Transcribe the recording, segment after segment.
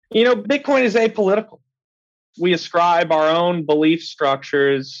Bitcoin is apolitical. We ascribe our own belief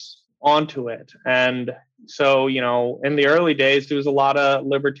structures onto it. And so, in the early days, there was a lot of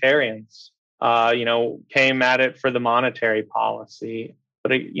libertarians, came at it for the monetary policy.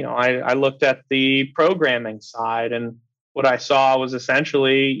 But, I looked at the programming side, and what I saw was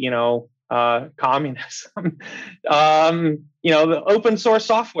essentially, communism. The open source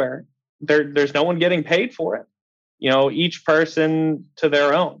software, there's no one getting paid for it. Each person to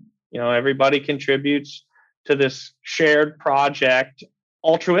their own. Everybody contributes to this shared project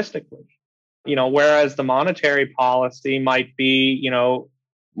altruistically. Whereas the monetary policy might be,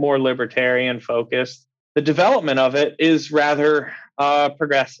 more libertarian focused, the development of it is rather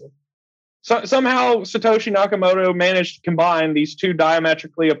progressive. So somehow Satoshi Nakamoto managed to combine these two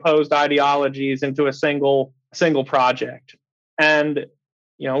diametrically opposed ideologies into a single project. And,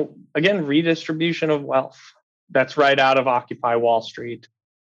 again, redistribution of wealth. That's right out of Occupy Wall Street.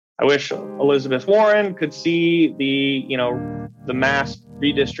 I wish Elizabeth Warren could see the mass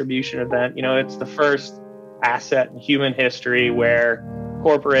redistribution event. It's the first asset in human history where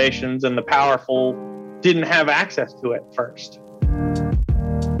corporations and the powerful didn't have access to it first.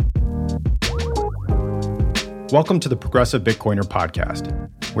 Welcome to the Progressive Bitcoiner podcast,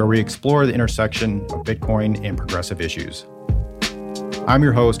 where we explore the intersection of Bitcoin and progressive issues. I'm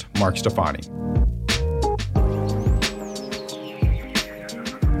your host, Mark Stefani.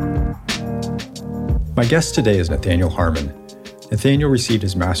 My guest today is Nathaniel Harmon. Nathaniel received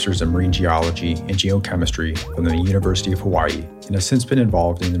his master's in marine geology and geochemistry from the University of Hawaii and has since been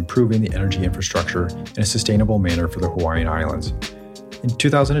involved in improving the energy infrastructure in a sustainable manner for the Hawaiian Islands. In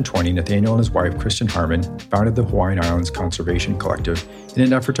 2020, Nathaniel and his wife, Kristen Harmon, founded the Hawaiian Islands Conservation Collective in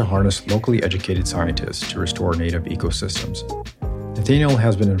an effort to harness locally educated scientists to restore native ecosystems. Nathaniel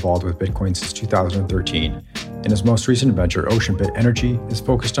has been involved with Bitcoin since 2013, and his most recent venture, OceanBit Energy, is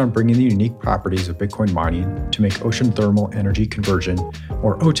focused on bringing the unique properties of Bitcoin mining to make ocean thermal energy conversion,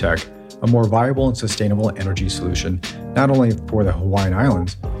 or OTEC, a more viable and sustainable energy solution, not only for the Hawaiian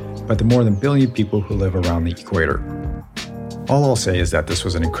Islands, but the more than 1 billion people who live around the equator. All I'll say is that this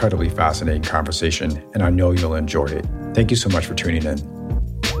was an incredibly fascinating conversation, and I know you'll enjoy it. Thank you so much for tuning in.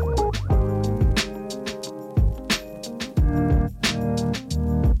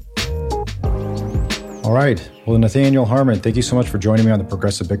 All right. Well, Nathaniel Harmon, thank you so much for joining me on the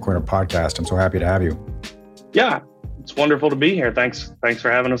Progressive Bitcoiner podcast. I'm so happy to have you. Yeah, it's wonderful to be here. Thanks for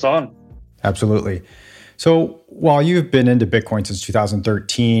having us on. Absolutely. So while you've been into Bitcoin since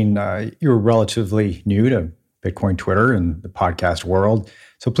 2013, you were relatively new to Bitcoin Twitter and the podcast world.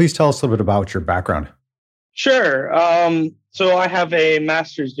 So please tell us a little bit about your background. Sure. So I have a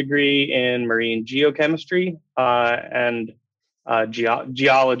master's degree in marine geochemistry and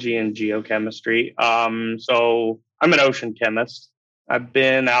geology and geochemistry. So I'm an ocean chemist. I've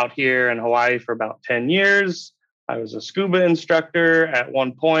been out here in Hawaii for about 10 years. I was a scuba instructor at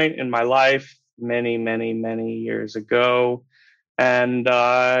one point in my life, many, many, many years ago. And,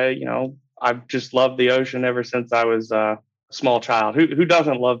 I've just loved the ocean ever since I was a small child. Who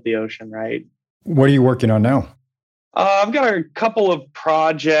doesn't love the ocean, right? What are you working on now? I've got a couple of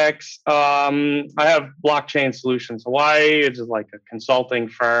projects. I have Blockchain Solutions Hawaii, which is like a consulting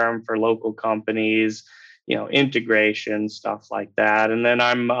firm for local companies, integration, stuff like that. And then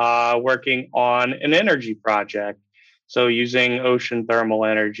I'm working on an energy project. So using ocean thermal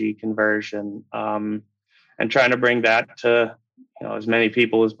energy conversion and trying to bring that to as many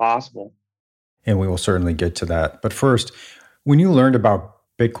people as possible. And we will certainly get to that. But first, when you learned about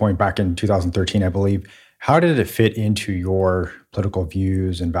Bitcoin back in 2013, I believe, how did it fit into your political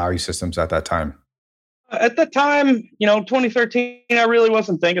views and value systems at that time? At that time, 2013, I really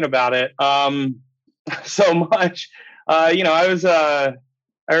wasn't thinking about it so much. I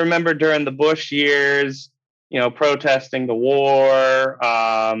remember during the Bush years, protesting the war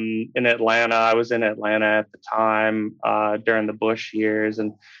in Atlanta. I was in Atlanta at the time during the Bush years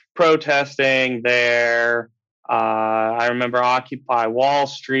and protesting there. I remember Occupy Wall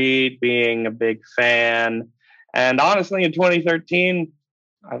Street, being a big fan. And honestly, in 2013,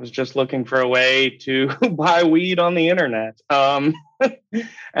 I was just looking for a way to buy weed on the internet. And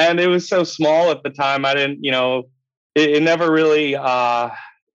it was so small at the time. I didn't, it never really,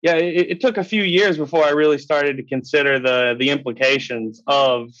 it took a few years before I really started to consider the implications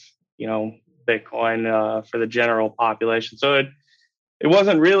of, Bitcoin for the general population. So it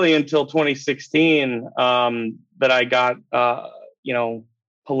wasn't really until 2016 that I got,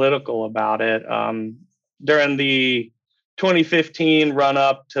 political about it. During the 2015 run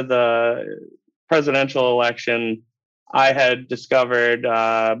up to the presidential election, I had discovered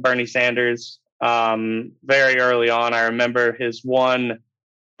Bernie Sanders very early on. I remember his one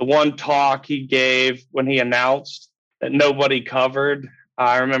the one talk he gave when he announced that nobody covered,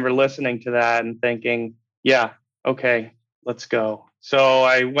 I remember listening to that and thinking, yeah, okay, let's go. So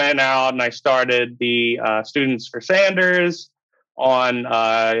I went out and I started the Students for Sanders on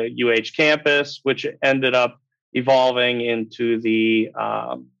UH campus, which ended up evolving into the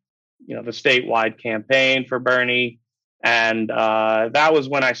the statewide campaign for Bernie. And that was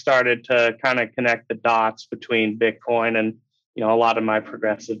when I started to kind of connect the dots between Bitcoin and a lot of my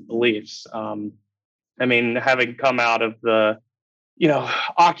progressive beliefs. Having come out of the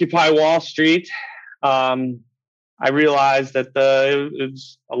Occupy Wall Street, I realized that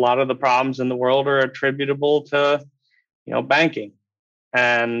a lot of the problems in the world are attributable to banking,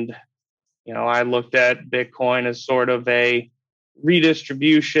 and I looked at Bitcoin as sort of a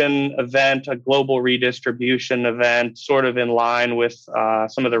redistribution event, a global redistribution event, sort of in line with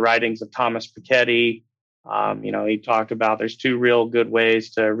some of the writings of Thomas Piketty. He talked about there's two real good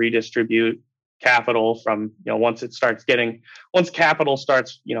ways to redistribute capital from, once capital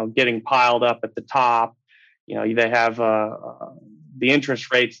starts, getting piled up at the top, they have the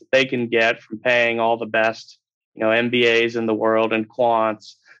interest rates that they can get from paying all the best, MBAs in the world and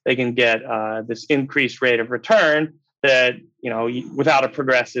quants. They can get this increased rate of return that, without a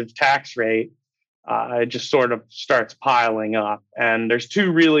progressive tax rate, it just sort of starts piling up. And there's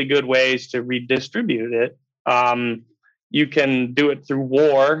two really good ways to redistribute it. You can do it through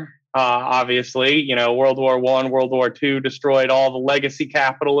war. Obviously, World War I, World War II destroyed all the legacy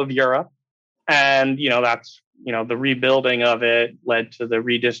capital of Europe. And, that's, the rebuilding of it led to the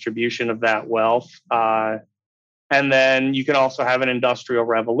redistribution of that wealth. And then you can also have an industrial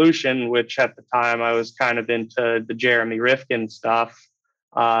revolution, which at the time I was kind of into the Jeremy Rifkin stuff,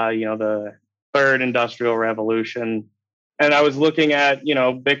 the third industrial revolution. And I was looking at,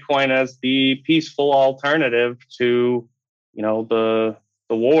 Bitcoin as the peaceful alternative to, the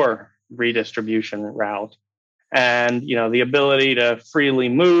war redistribution route. And, the ability to freely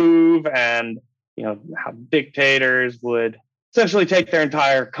move and, how dictators would essentially take their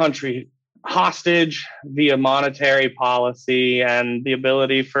entire country hostage via monetary policy, and the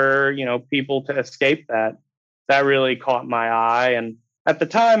ability for people to escape that really caught my eye. And at the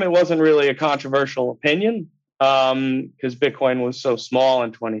time it wasn't really a controversial opinion because Bitcoin was so small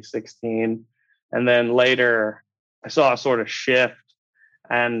in 2016. And then later I saw a sort of shift,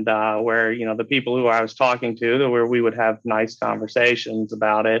 and where the people who I was talking to, where we would have nice conversations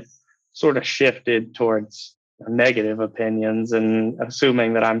about it, sort of shifted towards negative opinions and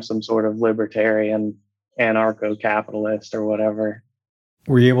assuming that I'm some sort of libertarian, anarcho-capitalist or whatever.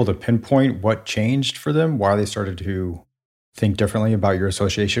 Were you able to pinpoint what changed for them, why they started to think differently about your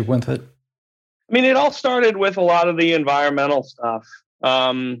association with it? It all started with a lot of the environmental stuff.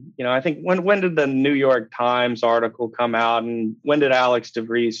 I think when did the New York Times article come out, and when did Alex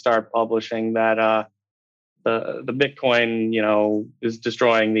DeVries start publishing that the Bitcoin, is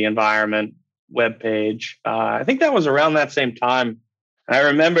destroying the environment webpage? I think that was around that same time. I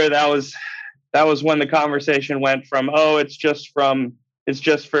remember that was when the conversation went from, it's just for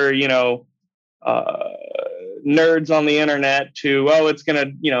nerds on the internet to, it's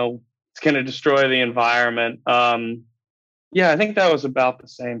gonna destroy the environment. I think that was about the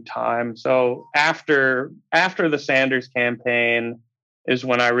same time. So after the Sanders campaign is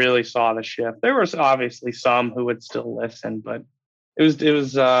when I really saw the shift. There was obviously some who would still listen, but it was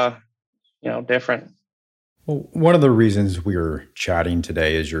different. Well, one of the reasons we are chatting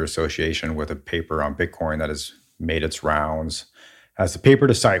today is your association with a paper on Bitcoin that has made its rounds as the paper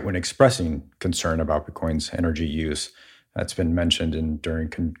to cite when expressing concern about Bitcoin's energy use. That's been mentioned during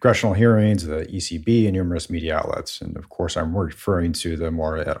congressional hearings, the ECB, and numerous media outlets. And of course, I'm referring to the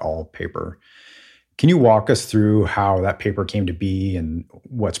More et al. Paper. Can you walk us through how that paper came to be and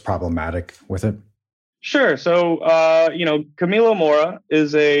what's problematic with it? Sure. So, Camilo Mora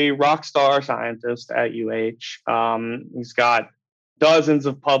is a rock star scientist at UH. He's got dozens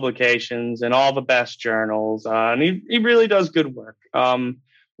of publications in all the best journals, and he really does good work. One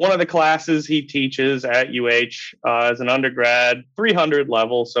of the classes he teaches at UH is an undergrad 300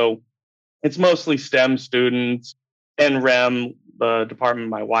 level. So it's mostly STEM students, NREM, the department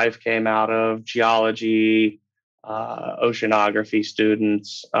my wife came out of, geology, oceanography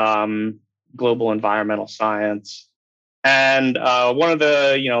students, global environmental science. And one of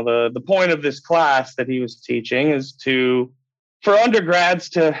the point of this class that he was teaching is for undergrads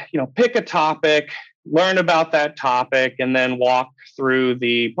to, pick a topic, learn about that topic, and then walk through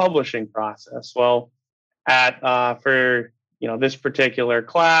the publishing process. Well, for this particular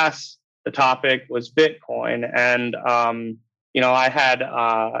class, the topic was Bitcoin, and I had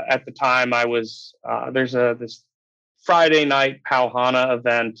at the time I was there's this Friday night Pauhana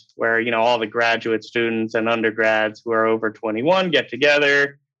event where, all the graduate students and undergrads who are over 21 get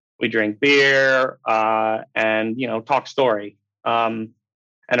together. We drink beer and, talk story. And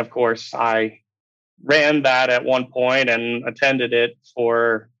of course, I ran that at one point and attended it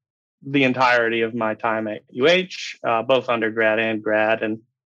for the entirety of my time at both undergrad and grad. And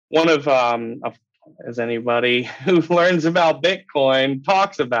one of as anybody who learns about Bitcoin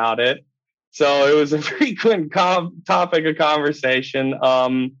talks about it. So it was a frequent topic of conversation.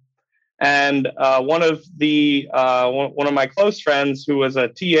 And one of my close friends, who was a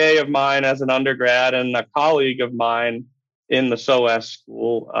TA of mine as an undergrad and a colleague of mine in the SOAS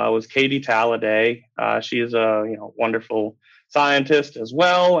school, was Katie Talladay. She is a wonderful scientist as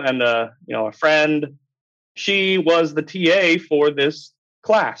well, and a friend. She was the TA for this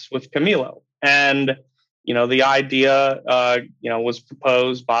class with Camilo, and the idea was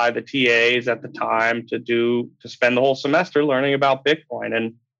proposed by the TAs at the time to spend the whole semester learning about Bitcoin.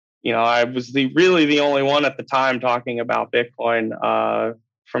 And I was really the only one at the time talking about Bitcoin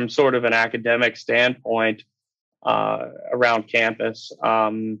from sort of an academic standpoint around campus.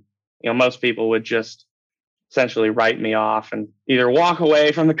 Most people would just essentially write me off and either walk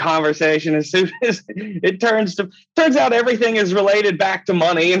away from the conversation as soon as it turns out everything is related back to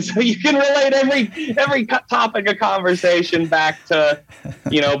money. And so you can relate every topic of conversation back to,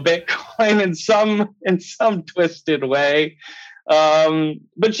 Bitcoin in some twisted way.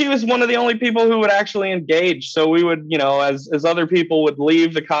 But she was one of the only people who would actually engage. So we would, as other people would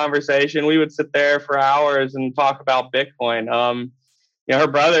leave the conversation, we would sit there for hours and talk about Bitcoin. Her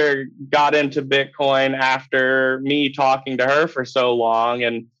brother got into Bitcoin after me talking to her for so long.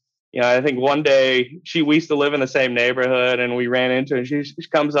 And, I think one day we used to live in the same neighborhood and we ran into her. She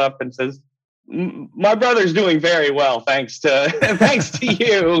comes up and says, "My brother's doing very well, thanks to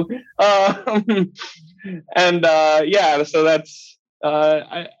you." So that's,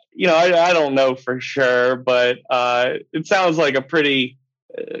 I don't know for sure, but it sounds like a pretty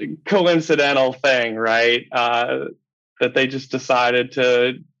coincidental thing, right? That they just decided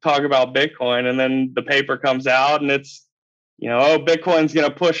to talk about Bitcoin, and then the paper comes out and it's, Bitcoin's going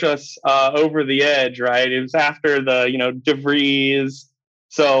to push us over the edge, right? It was after the, DeVries.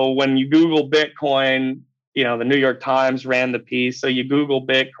 So when you Google Bitcoin, the New York Times ran the piece. So you Google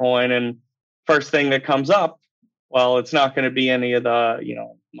Bitcoin and first thing that comes up, well, it's not going to be any of the,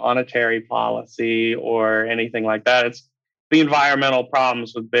 monetary policy or anything like that. It's the environmental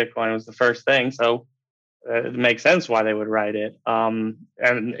problems with Bitcoin was the first thing. So it makes sense why they would write it. And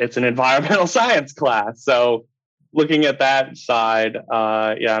it's an environmental science class. So looking at that side,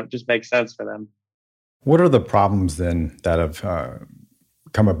 it just makes sense for them. What are the problems then that have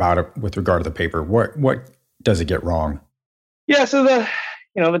come about with regard to the paper? What does it get wrong? Yeah, so the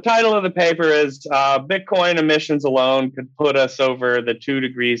title of the paper is Bitcoin emissions alone could put us over the 2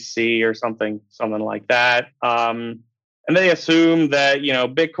 degrees C or something like that. And they assume that,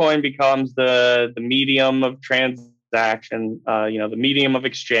 Bitcoin becomes the medium of transaction, the medium of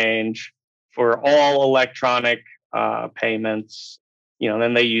exchange for all electronic payments.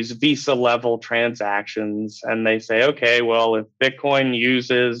 Then they use Visa level transactions and they say, okay, well, if Bitcoin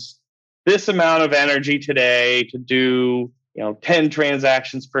uses this amount of energy today to do, 10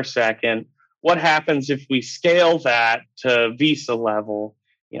 transactions per second, what happens if we scale that to Visa level?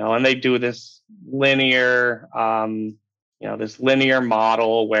 And they do this linear, this linear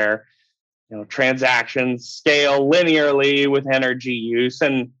model where, transactions scale linearly with energy use.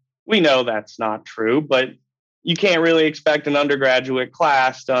 And we know that's not true, but you can't really expect an undergraduate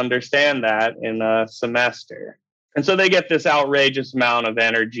class to understand that in a semester. And so they get this outrageous amount of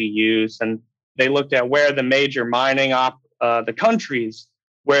energy use. And they looked at where the major the countries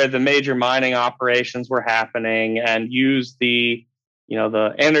where the major mining operations were happening and used the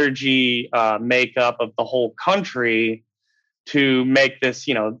energy makeup of the whole country to make this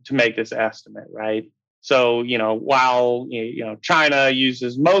estimate, right? So, while, China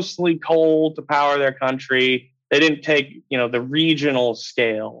uses mostly coal to power their country, they didn't take, the regional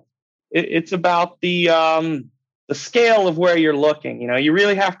scale. It's about the scale of where you're looking. You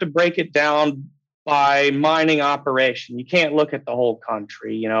really have to break it down by mining operation. You can't look at the whole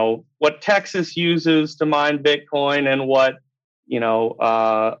country. What Texas uses to mine Bitcoin and what,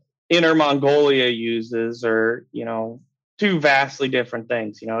 Inner Mongolia uses are, two vastly different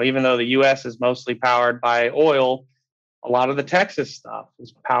things. Even though the U.S. is mostly powered by oil, a lot of the Texas stuff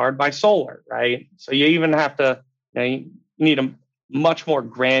is powered by solar, right? So you even have to, you need a much more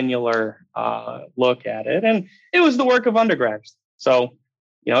granular look at it. And it was the work of undergrads. So,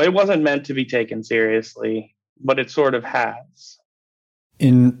 it wasn't meant to be taken seriously, but it sort of has.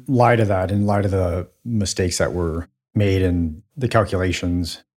 In light of that, in light of the mistakes that were made in the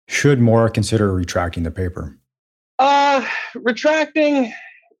calculations, should more consider retracting the paper? Retracting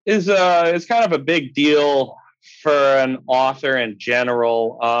is kind of a big deal for an author in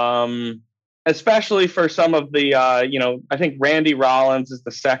general, especially for some of the I think Randy Rollins is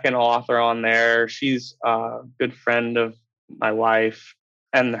the second author on there. She's a good friend of my wife,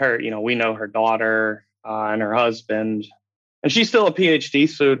 and her, we know her daughter and her husband, and she's still a PhD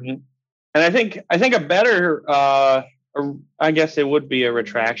student. And I think a better, I guess it would be a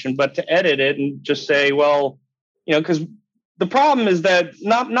retraction, but to edit it and just say, well, because the problem is that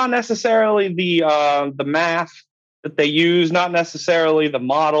not necessarily the math that they use, not necessarily the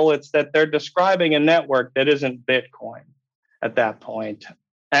model. It's that they're describing a network that isn't Bitcoin at that point,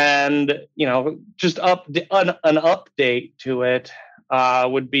 and just an update to it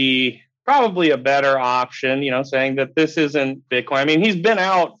would be probably a better option. Saying that this isn't Bitcoin. I mean, he's been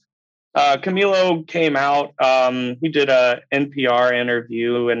out. Camilo came out. He did a NPR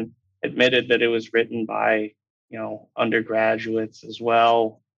interview and admitted that it was written by undergraduates as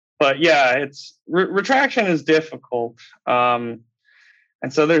well. But yeah, it's retraction is difficult, and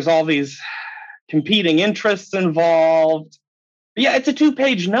so there's all these competing interests involved. But yeah, it's a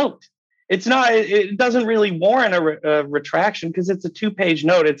 2-page note. It's not. It doesn't really warrant a retraction because it's a 2-page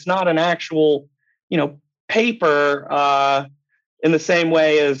note. It's not an actual paper in the same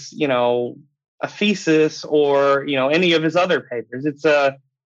way as a thesis or any of his other papers. It's a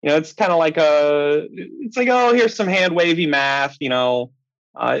it's kind of like it's like, oh, here's some hand wavy math.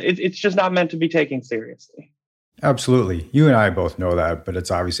 It's just not meant to be taken seriously. Absolutely. You and I both know that, but it's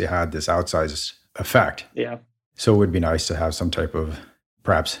obviously had this outsized effect. Yeah. So it would be nice to have some type of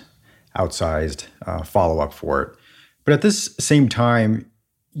perhaps outsized follow-up for it. But at this same time,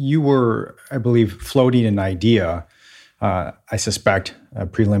 you were, I believe, floating an idea, I suspect a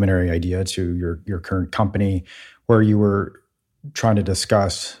preliminary idea to your current company, where you were trying to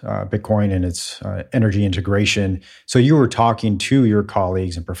discuss Bitcoin and its energy integration. So you were talking to your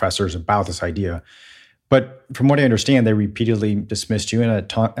colleagues and professors about this idea. But from what I understand, they repeatedly dismissed you and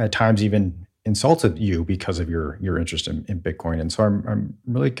at times even insulted you because of your interest in Bitcoin. And so I'm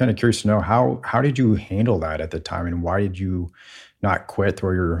really kind of curious to know how did you handle that at the time, and why did you not quit,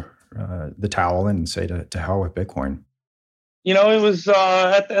 throw the towel in and say to hell with Bitcoin? It was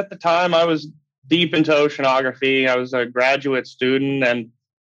at the time I was deep into oceanography. I was a graduate student, and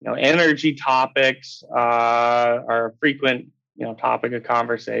energy topics are a frequent topic of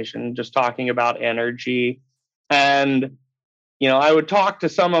conversation. Just talking about energy, and I would talk to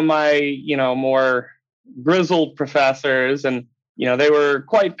some of my more grizzled professors, and they were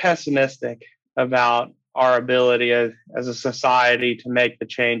quite pessimistic about our ability as a society to make the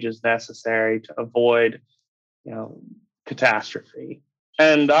changes necessary to avoid catastrophe.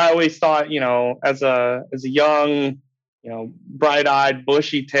 And I always thought, as a young, bright-eyed,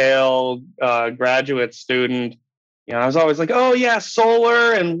 bushy-tailed graduate student, I was always like, oh yeah,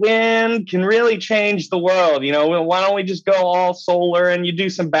 solar and wind can really change the world. Why don't we just go all solar? And you do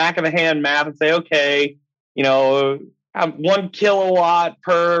some back of the hand math and say, okay, have 1 kilowatt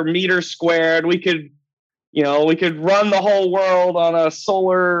per meter squared. We could run the whole world on a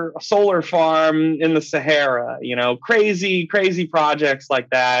solar farm in the Sahara, crazy projects like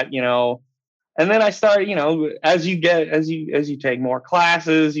that, And then I started, as you take more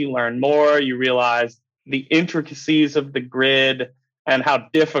classes, you learn more, you realize the intricacies of the grid and how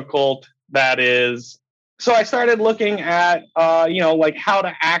difficult that is. So I started looking at, like how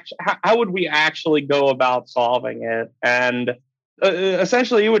would we actually go about solving it? And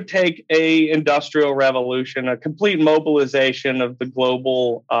essentially, it would take a industrial revolution, a complete mobilization of the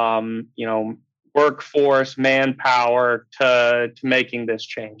global, workforce, manpower to making this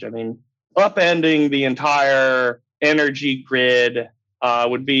change. I mein, upending the entire energy grid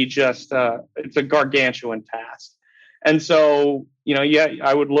would be just it's a gargantuan task. And so,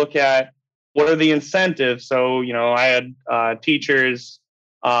 I would look at what are the incentives. So, I had teachers,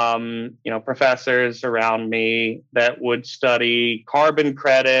 professors around me that would study carbon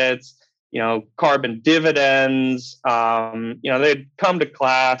credits, carbon dividends. They'd come to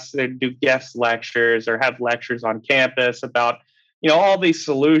class, they'd do guest lectures or have lectures on campus about, all these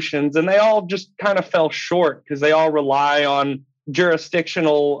solutions. And they all just kind of fell short because they all rely on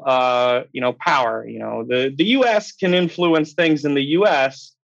jurisdictional, power. The U.S. can influence things in the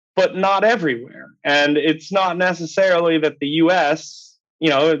U.S., but not everywhere. And it's not necessarily that the U.S.,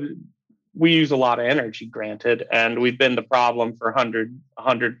 we use a lot of energy, granted, and we've been the problem for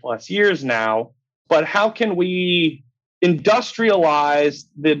 100 plus years now. But how can we industrialize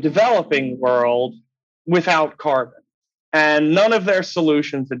the developing world without carbon? And none of their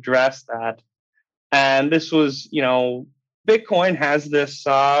solutions address that. And this was, Bitcoin has this,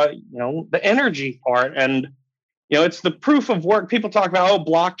 the energy part, and it's the proof of work. People talk about,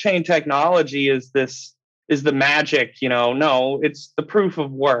 blockchain technology is the magic. No, it's the proof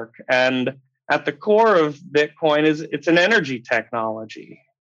of work. And at the core of Bitcoin it's an energy technology.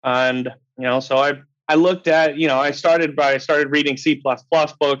 And so I looked at, I started reading C++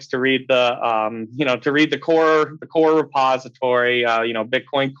 books to read the core repository,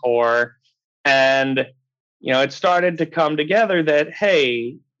 Bitcoin Core, and it started to come together that,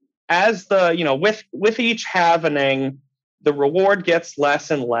 hey, as with each halvening, the reward gets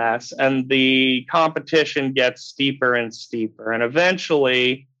less and less, and the competition gets steeper and steeper, and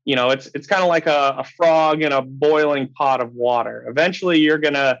eventually, it's kind of like a frog in a boiling pot of water. Eventually, you're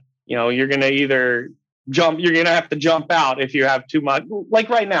gonna either jump. You're gonna have to jump out if you have too much. Like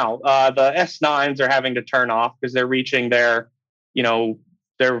right now, the S9s are having to turn off because they're reaching their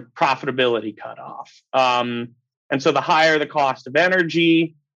profitability cutoff. And so the higher the cost of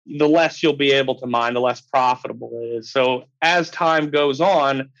energy, the less you'll be able to mine, the less profitable it is. So as time goes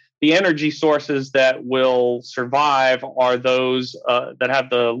on, the energy sources that will survive are those that have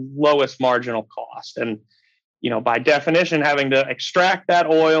the lowest marginal cost. And, by definition, having to extract that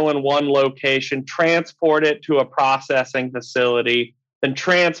oil in one location, transport it to a processing facility, then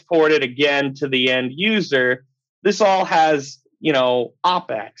transport it again to the end user. This all has,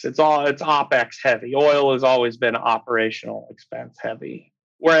 OpEx. It's OpEx heavy. Oil has always been operational expense heavy.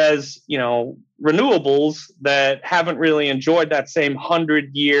 Whereas, renewables that haven't really enjoyed that same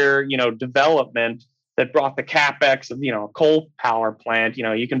 100-year, development that brought the capex of, a coal power plant.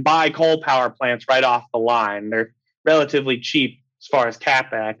 You can buy coal power plants right off the line. They're relatively cheap as far as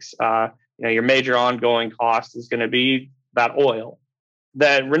capex. Your major ongoing cost is going to be that oil.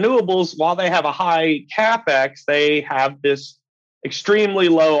 That renewables, while they have a high capex, they have this extremely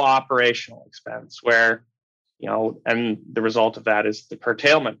low operational expense where, and the result of that is the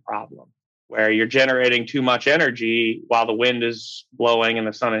curtailment problem, where you're generating too much energy while the wind is blowing and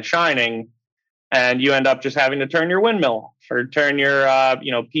the sun is shining, and you end up just having to turn your windmill off or turn your,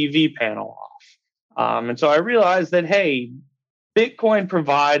 PV panel off. And so I realized that, hey, Bitcoin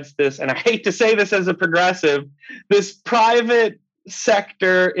provides this, and I hate to say this as a progressive, this private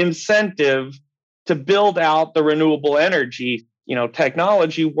sector incentive to build out the renewable energy,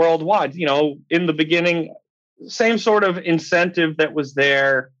 technology worldwide. In the beginning, same sort of incentive that was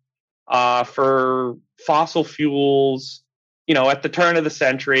there for fossil fuels. At the turn of the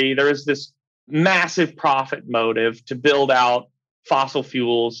century, there was this massive profit motive to build out fossil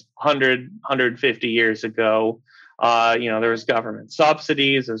fuels 150 years ago. There was government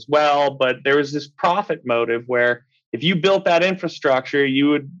subsidies as well, but there was this profit motive where if you built that infrastructure, you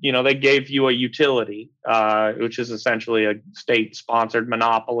would, they gave you a utility, which is essentially a state-sponsored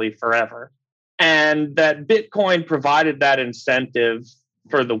monopoly forever. And that Bitcoin provided that incentive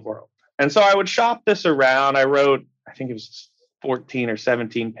for the world. And so I would shop this around. I wrote, I think it was 14 or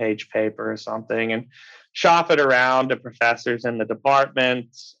 17 page paper or something, and shop it around to professors in the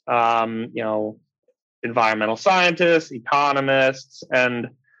department, environmental scientists, economists, and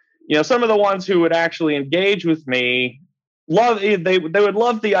some of the ones who would actually engage with me they would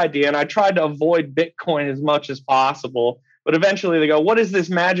love the idea, and I tried to avoid Bitcoin as much as possible. But eventually they go, what is this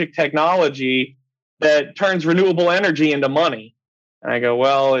magic technology that turns renewable energy into money? And I go,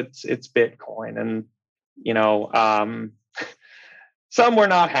 well, it's Bitcoin. And, some were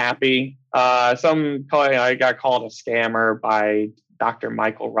not happy. I got called a scammer by Dr.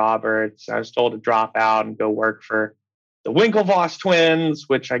 Michael Roberts. I was told to drop out and go work for the Winklevoss twins,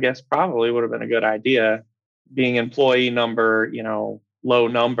 which I guess probably would have been a good idea. Being employee number, low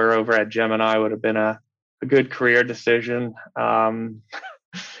number over at Gemini would have been a good career decision. And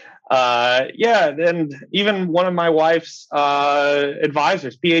even one of my wife's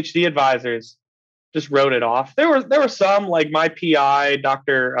advisors, PhD advisors, just wrote it off. There were some, like my PI,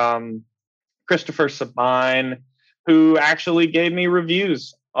 Dr. Christopher Sabine, who actually gave me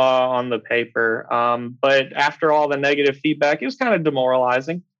reviews on the paper. But after all the negative feedback, it was kind of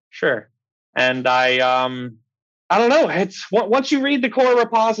demoralizing. Sure. And I don't know. It's once you read the core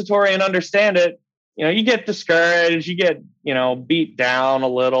repository and understand it, you get discouraged, you get, beat down a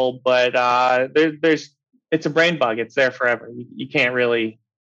little, but it's a brain bug. It's there forever. You can't really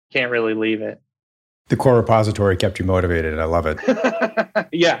leave it. The core repository kept you motivated. I love it.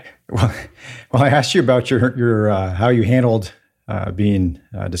 Yeah. Well, I asked you about your how you handled being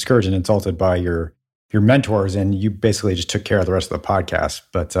discouraged and insulted by your mentors, and you basically just took care of the rest of the podcast.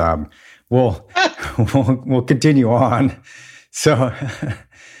 But we'll continue on. So,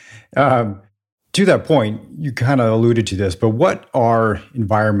 to that point, you kind of alluded to this, but what are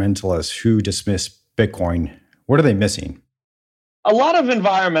environmentalists who dismiss Bitcoin, what are they missing? A lot of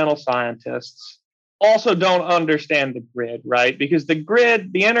environmental scientists also don't understand the grid, right? Because the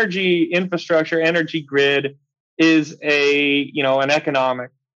grid, the energy infrastructure, energy grid is an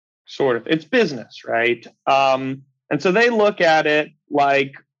economic sort of, it's business, right? And so they look at it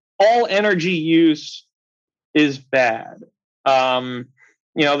like all energy use is bad.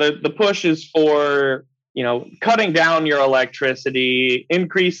 The push is for, cutting down your electricity,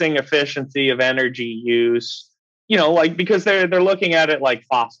 increasing efficiency of energy use, because they're looking at it like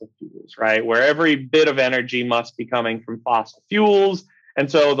fossil fuels, right? Where every bit of energy must be coming from fossil fuels. And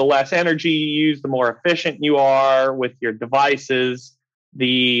so the less energy you use, the more efficient you are with your devices,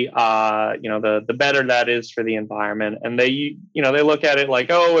 the better that is for the environment. And they look at it like,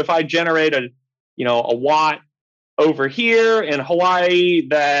 oh, if I generate a watt over here in Hawaii,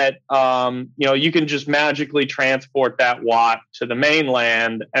 that you can just magically transport that watt to the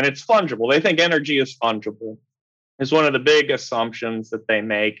mainland, and it's fungible. They think energy is fungible, is one of the big assumptions that they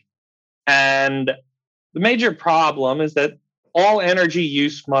make. And the major problem is that all energy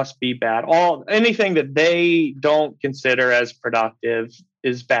use must be bad. Anything that they don't consider as productive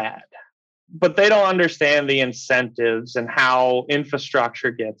is bad. But they don't understand the incentives and how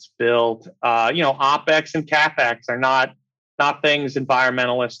infrastructure gets built. OpEx and CapEx are not things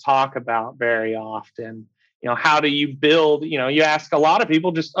environmentalists talk about very often. How do you build? You ask a lot of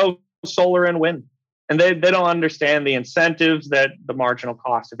people just, solar and wind. And they don't understand the incentives, that the marginal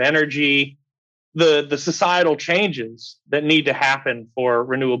cost of energy, the societal changes that need to happen for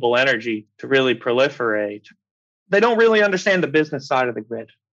renewable energy to really proliferate. They don't really understand the business side of the grid.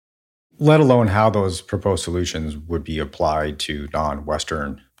 Let alone how those proposed solutions would be applied to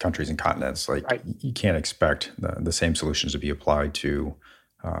non-Western countries and continents. Right. You can't expect the same solutions to be applied to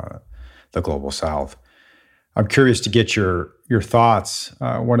the global South. I'm curious to get your thoughts.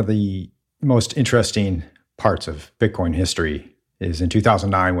 One of the most interesting parts of Bitcoin history is in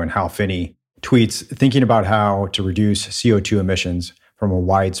 2009 when Hal Finney tweets thinking about how to reduce CO2 emissions from a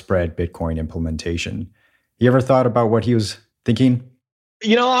widespread Bitcoin implementation. You ever thought about what he was thinking?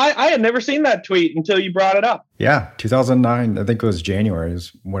 I had never seen that tweet until you brought it up. Yeah, 2009, I think it was January,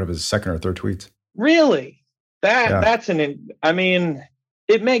 is one of his second or third tweets. Really? It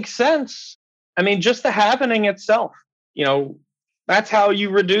makes sense. Just the happening itself, that's how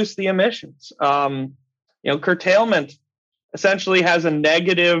you reduce the emissions. Curtailment essentially has a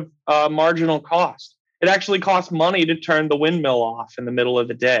negative marginal cost. It actually costs money to turn the windmill off in the middle of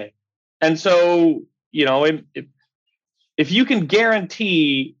the day. And so, if you can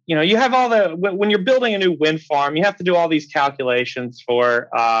guarantee, you have when you're building a new wind farm, you have to do all these calculations for,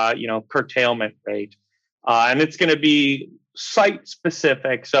 curtailment rate. And it's going to be site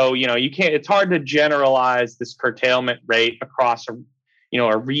specific. So, it's hard to generalize this curtailment rate across a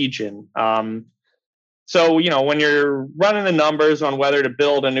region. So, when you're running the numbers on whether to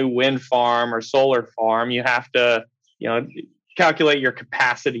build a new wind farm or solar farm, you have to, calculate your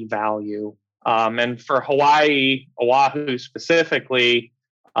capacity value. And for Hawaii, Oahu specifically,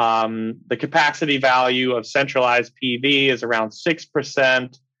 the capacity value of centralized PV is around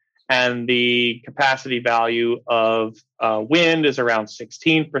 6%, and the capacity value of wind is around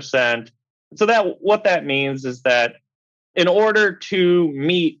 16%. So what that means is that in order to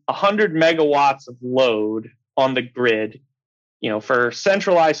meet 100 megawatts of load on the grid, for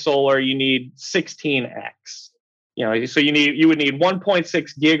centralized solar, you need 16x. So you would need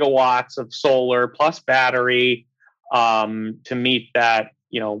 1.6 gigawatts of solar plus battery to meet that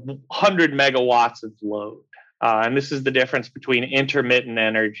 100 megawatts of load. And this is the difference between intermittent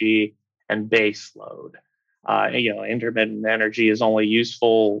energy and base load. Intermittent energy is only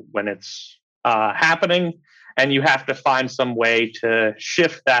useful when it's happening, and you have to find some way to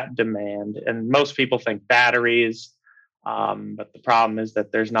shift that demand. And most people think batteries, but the problem is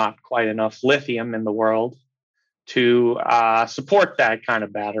that there's not quite enough lithium in the world to support that kind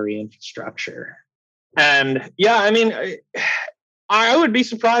of battery infrastructure. And I would be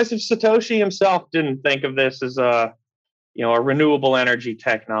surprised if Satoshi himself didn't think of this as a renewable energy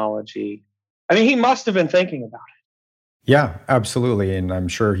technology. He must have been thinking about it. Yeah, absolutely. And I'm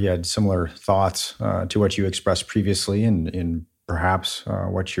sure he had similar thoughts to what you expressed previously and perhaps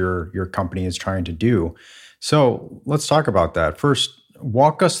what your company is trying to do. So let's talk about that. First,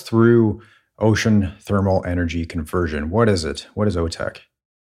 walk us through ocean thermal energy conversion. What is it? What is OTEC?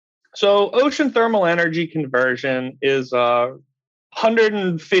 So ocean thermal energy conversion is a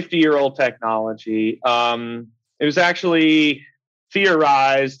 150-year-old technology. It was actually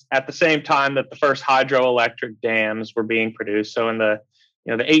theorized at the same time that the first hydroelectric dams were being produced. So in the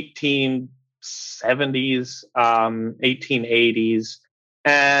 1870s, 1880s,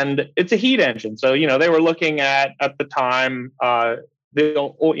 and it's a heat engine. So, they were looking at the time,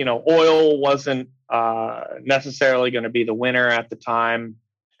 oil wasn't necessarily going to be the winner at the time.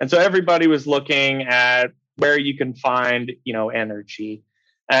 And so everybody was looking at where you can find, energy.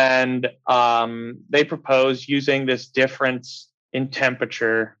 And they proposed using this difference in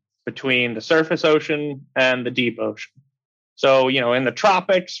temperature between the surface ocean and the deep ocean. So, in the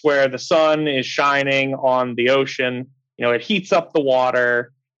tropics where the sun is shining on the ocean, it heats up the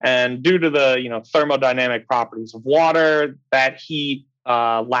water. And due to the, thermodynamic properties of water, that heat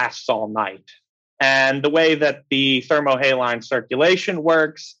lasts all night. And the way that the thermohaline circulation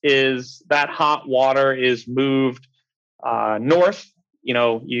works is that hot water is moved north.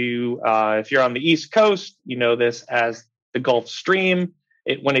 If you're on the East Coast, you know this as the Gulf Stream.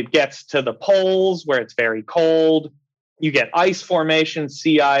 When it gets to the poles where it's very cold, you get ice formation,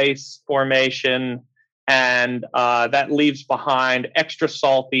 sea ice formation, and that leaves behind extra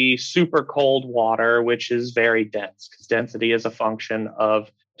salty, super cold water, which is very dense because density is a function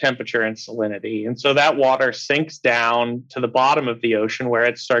of temperature and salinity. And so that water sinks down to the bottom of the ocean where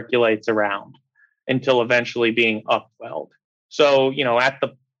it circulates around until eventually being upwelled. So,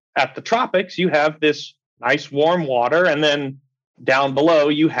 at the tropics, you have this nice warm water, and then down below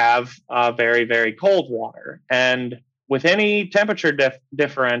you have very, very cold water. And with any temperature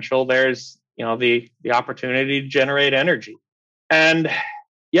differential, there's the opportunity to generate energy. And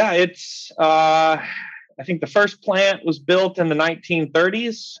it's I think the first plant was built in the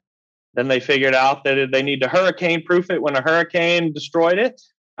 1930s. Then they figured out that they need to hurricane proof it when a hurricane destroyed it.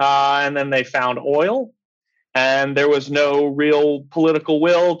 And then they found oil. And there was no real political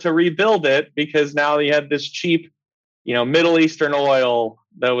will to rebuild it because now you had this cheap, Middle Eastern oil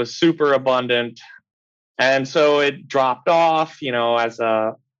that was super abundant. And so it dropped off, as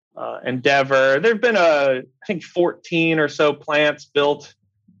a endeavor. There have been I think 14 or so plants built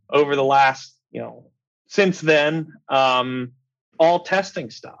over the last, since then, all testing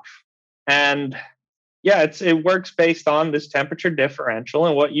stuff. And it works based on this temperature differential.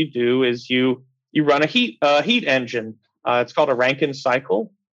 And what you do is you run a heat engine. It's called a Rankine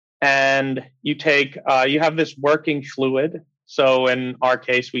cycle. And you have this working fluid. So in our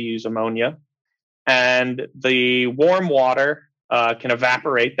case, we use ammonia. And the warm water can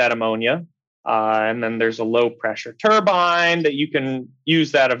evaporate that ammonia. And then there's a low pressure turbine that you can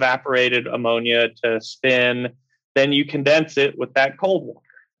use that evaporated ammonia to spin. Then you condense it with that cold water.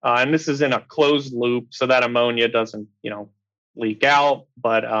 And this is in a closed loop, so that ammonia doesn't, leak out.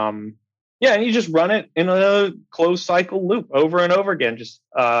 But and you just run it in a closed cycle loop over and over again, just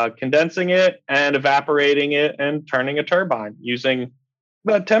condensing it and evaporating it and turning a turbine using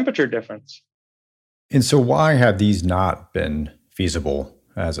the temperature difference. And so why have these not been feasible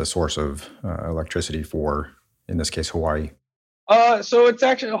as a source of electricity for, in this case, Hawaii? So it's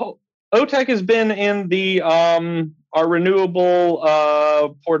actually, OTEC has been in the our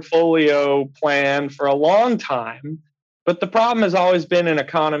renewable portfolio plan for a long time, but the problem has always been an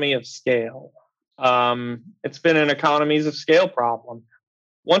economy of scale. It's been an economies of scale problem.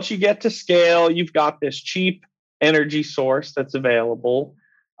 Once you get to scale, you've got this cheap energy source that's available,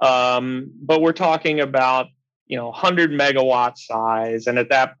 but we're talking about 100 megawatt size, and at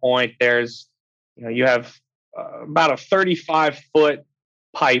that point, there's you have about a 35-foot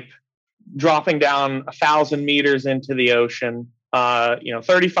pipe dropping down 1,000 meters into the ocean.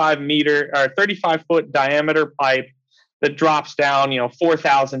 35-foot diameter pipe that drops down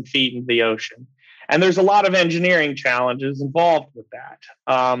 4,000 feet into the ocean. And there's a lot of engineering challenges involved with that.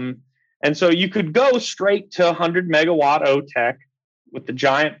 And so you could go straight to 100 megawatt OTEC with the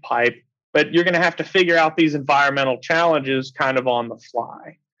giant pipe, but you're going to have to figure out these environmental challenges kind of on the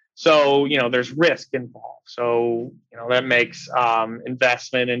fly. So, there's risk involved. So, that makes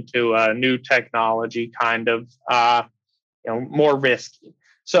investment into a new technology kind of, more risky.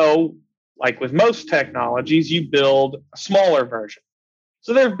 So, like with most technologies, you build a smaller version.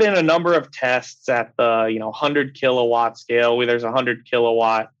 So there have been a number of tests at the 100 kilowatt scale. There's a 100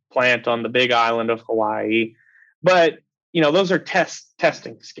 kilowatt plant on the Big Island of Hawaii, but those are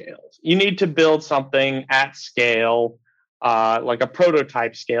testing scales. You need to build something at scale, like a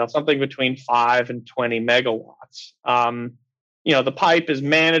prototype scale, something between 5 and 20 megawatts. The pipe is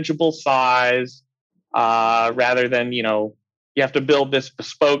manageable size, rather than you have to build this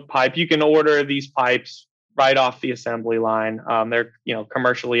bespoke pipe. You can order these pipes right off the assembly line. They're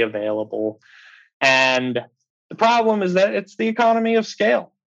commercially available, and the problem is that it's the economy of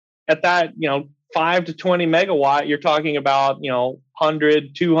scale. At that 5 to 20 megawatt, you're talking about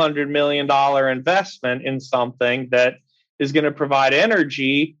 $100-200 million investment in something that is going to provide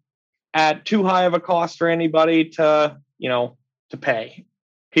energy at too high of a cost for anybody to pay.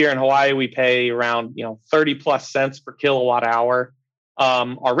 Here in Hawaii, we pay around 30 plus cents per kilowatt hour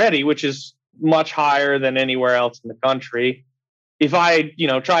already, which is much higher than anywhere else in the country. If I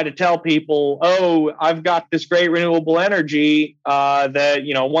try to tell people, oh, I've got this great renewable energy that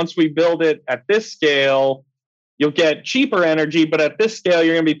once we build it at this scale, you'll get cheaper energy, but at this scale,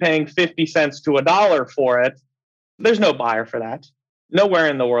 you're going to be paying 50 cents to $1 for it. There's no buyer for that. Nowhere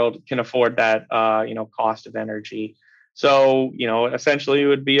in the world can afford that cost of energy. So, essentially it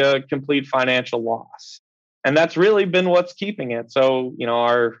would be a complete financial loss. And that's really been what's keeping it. So,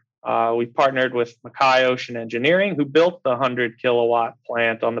 we've partnered with Mackay Ocean Engineering, who built the 100 kilowatt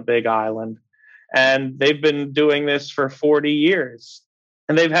plant on the Big Island. And they've been doing this for 40 years.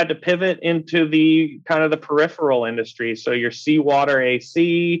 And they've had to pivot into the kind of the peripheral industry. So your seawater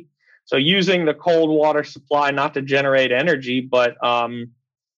AC, so using the cold water supply, not to generate energy, but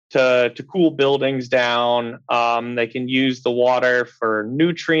to cool buildings down. They can use the water for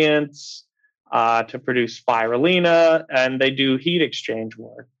nutrients, to produce spirulina, and they do heat exchange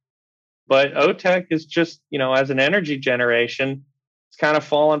work. But OTEC is just, as an energy generation, it's kind of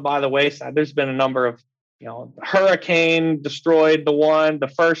fallen by the wayside. There's been a number of, hurricane destroyed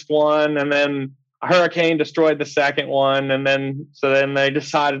the first one, and then a hurricane destroyed the second one. And then they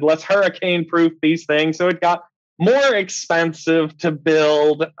decided, let's hurricane proof these things. So it got more expensive to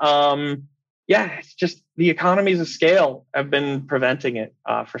build. It's just the economies of scale have been preventing it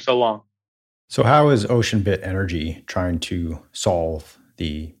for so long. So how is OceanBit Energy trying to solve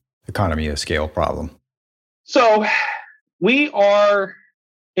the economy of scale problem? So we are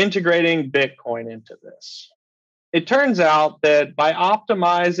integrating Bitcoin into this. It turns out that by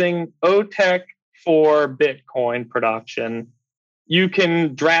optimizing OTEC for Bitcoin production, you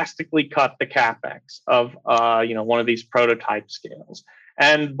can drastically cut the capex of one of these prototype scales.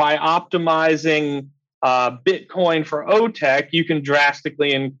 And by optimizing Bitcoin for OTEC, you can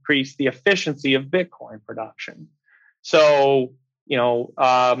drastically increase the efficiency of Bitcoin production. So,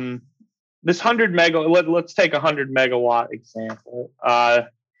 this 100 megawatt, let's take a 100 megawatt example.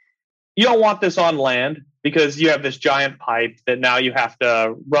 You don't want this on land because you have this giant pipe that now you have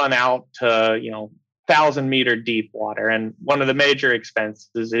to run out to, 1,000-meter deep water. And one of the major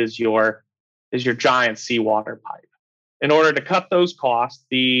expenses is your giant seawater pipe. In order to cut those costs,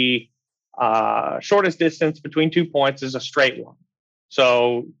 the shortest distance between 2 points is a straight line.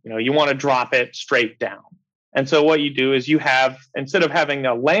 So, you want to drop it straight down. And so what you do is you have, instead of having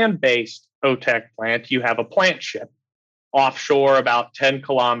a land-based OTEC plant, you have a plant ship offshore about 10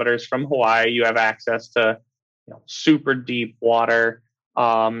 kilometers from Hawaii. You have access to super deep water.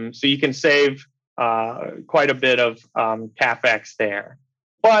 So you can save quite a bit of capex there.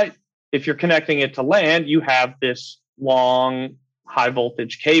 But if you're connecting it to land, you have this long high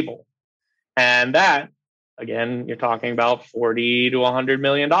voltage cable. And that, again, you're talking about $40 to $100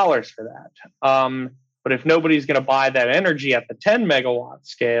 million for that. But if nobody's going to buy that energy at the 10 megawatt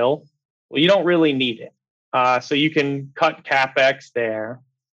scale, well, you don't really need it. So you can cut capex there.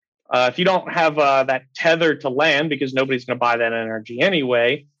 If you don't have that tether to land, because nobody's going to buy that energy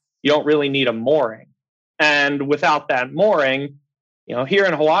anyway, you don't really need a mooring. And without that mooring, here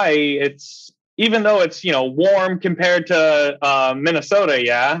in Hawaii, even though it's warm compared to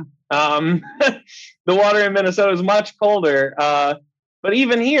Minnesota, the water in Minnesota is much colder. But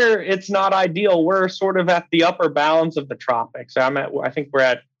even here, it's not ideal. We're sort of at the upper bounds of the tropics. I think we're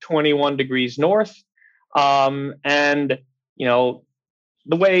at 21 degrees north. And the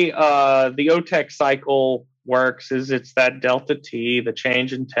way the OTEC cycle works is it's that delta T, the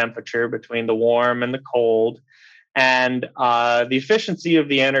change in temperature between the warm and the cold. And the efficiency of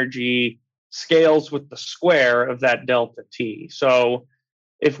the energy scales with the square of that delta T. So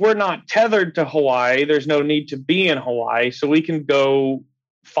if we're not tethered to Hawaii, there's no need to be in Hawaii. So we can go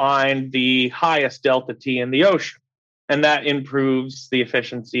find the highest delta T in the ocean. And that improves the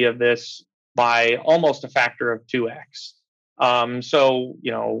efficiency of this by almost a factor of 2x. So,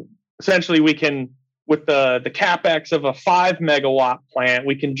 essentially we can, with the capex of a 5 megawatt plant,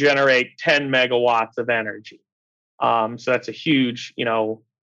 we can generate 10 megawatts of energy. So that's a huge,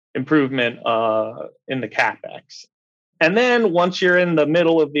 improvement in the capex. And then once you're in the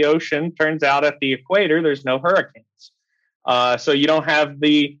middle of the ocean, turns out at the equator, there's no hurricanes. So you don't have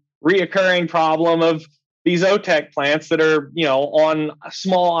the reoccurring problem of these OTEC plants that are, on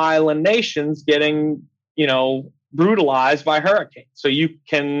small island nations getting, brutalized by hurricanes. So you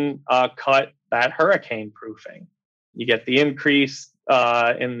can cut that hurricane proofing. You get the increase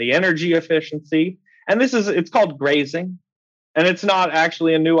in the energy efficiency. And it's called grazing. And it's not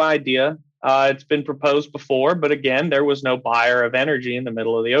actually a new idea. It's been proposed before, but again, there was no buyer of energy in the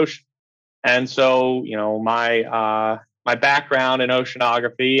middle of the ocean. And so, my my background in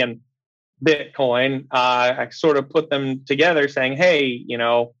oceanography and Bitcoin, I sort of put them together saying, hey,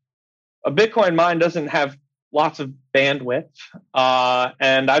 a Bitcoin mine doesn't have lots of bandwidth.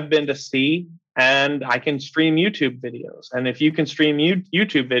 And I've been to sea and I can stream YouTube videos. And if you can stream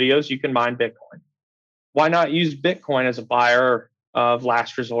YouTube videos, you can mine Bitcoin. Why not use Bitcoin as a buyer of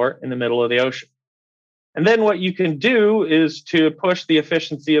last resort in the middle of the ocean? And then what you can do is to push the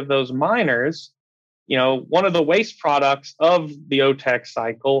efficiency of those miners. One of the waste products of the OTEC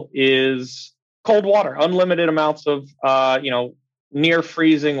cycle is cold water, unlimited amounts of, near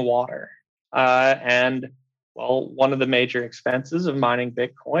freezing water. One of the major expenses of mining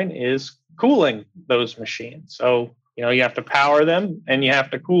Bitcoin is cooling those machines. So, you have to power them and you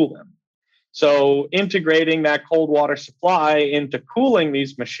have to cool them. So integrating that cold water supply into cooling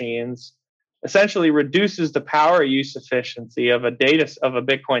these machines essentially reduces the power use efficiency of a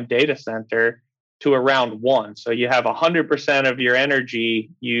Bitcoin data center to around 1. So you have 100% of your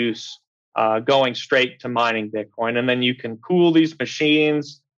energy use going straight to mining Bitcoin. And then you can cool these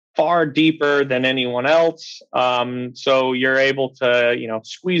machines far deeper than anyone else. So you're able to,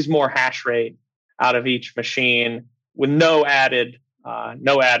 squeeze more hash rate out of each machine with no added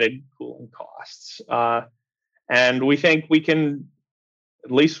cooling costs. And we think we can,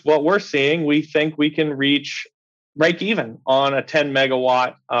 at least what we're seeing, we think we can reach break even on a 10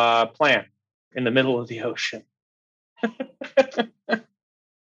 megawatt plant in the middle of the ocean.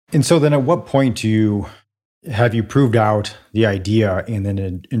 And so then at what point have you proved out the idea and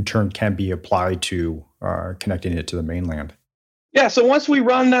then in turn can be applied to connecting it to the mainland? Yeah, so once we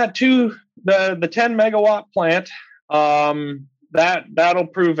run that to the 10 megawatt plant, that'll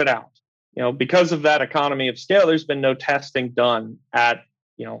prove it out. Because of that economy of scale, there's been no testing done at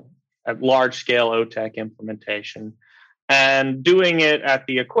large scale OTEC implementation. And doing it at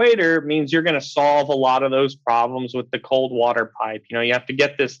the equator means you're going to solve a lot of those problems with the cold water pipe. You have to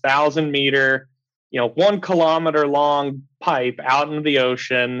get this 1,000 meter, 1 kilometer long pipe out into the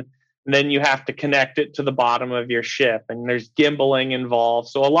ocean. And then you have to connect it to the bottom of your ship. And there's gimbaling involved.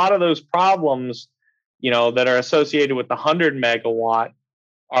 So a lot of those problems, that are associated with the 100 megawatt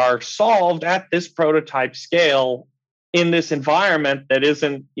are solved at this prototype scale in this environment that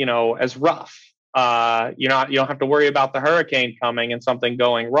isn't, as rough. You don't have to worry about the hurricane coming and something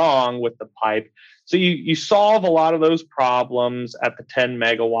going wrong with the pipe. So you solve a lot of those problems at the 10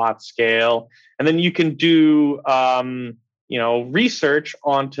 megawatt scale, and then you can do research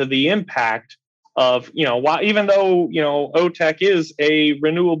onto the impact of even though OTEC is a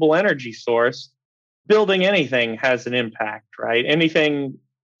renewable energy source, building anything has an impact, right? Anything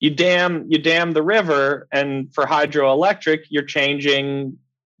you dam the river, and for hydroelectric, you're changing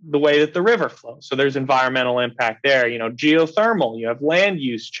the way that the river flows. So there's environmental impact there. Geothermal, you have land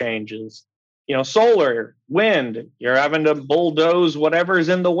use changes. Solar, wind, you're having to bulldoze whatever's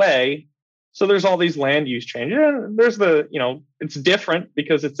in the way. So there's all these land use changes. And there's it's different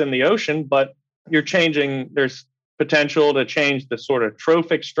because it's in the ocean, but there's potential to change the sort of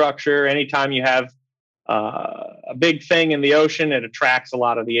trophic structure. Anytime you have a big thing in the ocean, it attracts a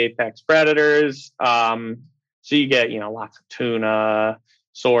lot of the apex predators. So you get, lots of tuna,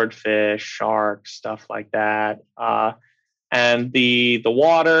 swordfish, sharks, stuff like that. And the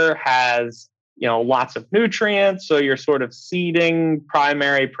water has, lots of nutrients. So you're sort of seeding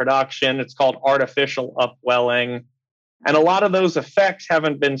primary production. It's called artificial upwelling. And a lot of those effects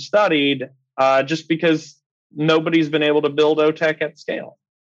haven't been studied just because nobody's been able to build OTEC at scale.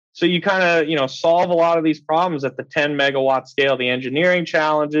 So you kind of, solve a lot of these problems at the 10 megawatt scale, the engineering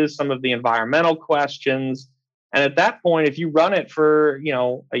challenges, some of the environmental questions. And at that point, if you run it for,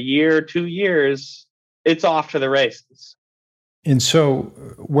 a year, 2 years, it's off to the races. And so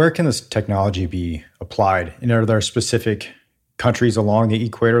where can this technology be applied? And are there specific countries along the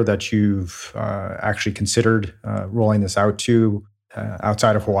equator that you've actually considered rolling this out to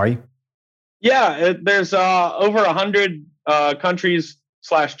outside of Hawaii? Yeah, there's over 100 countries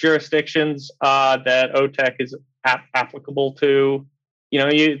 / jurisdictions that OTEC is applicable to.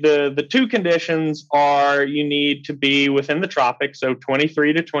 The two conditions are you need to be within the tropics, so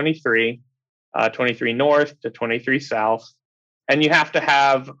 23 to 23, 23 north to 23 south, and you have to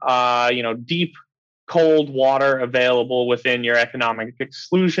have deep cold water available within your economic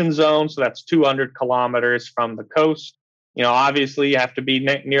exclusion zone. So that's 200 kilometers from the coast. Obviously you have to be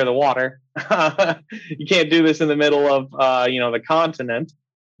near the water. You can't do this in the middle of the continent,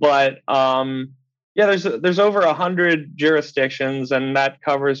 but there's over 100 jurisdictions, and that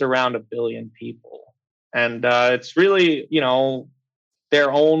covers around 1 billion people. And it's really,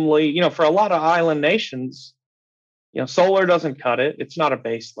 they're only, for a lot of island nations, solar doesn't cut it. It's not a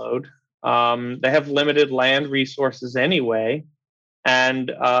base load. They have limited land resources anyway, and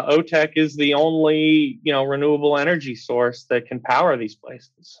OTEC is the only renewable energy source that can power these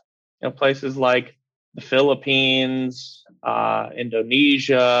places. Places like the Philippines,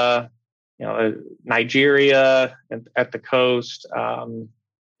 Indonesia, Nigeria, and at the coast.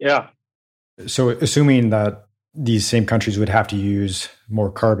 Yeah. So, assuming that these same countries would have to use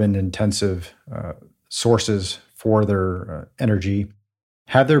more carbon-intensive sources for their energy,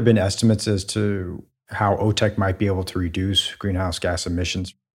 have there been estimates as to how OTEC might be able to reduce greenhouse gas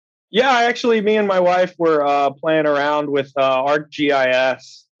emissions? Yeah, actually, me and my wife were playing around with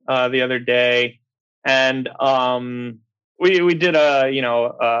ArcGIS the other day, and we did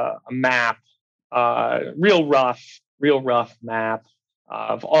a map, real rough map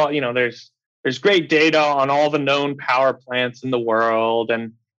of all. There's great data on all the known power plants in the world,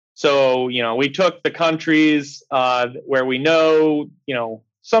 and so we took the countries where we know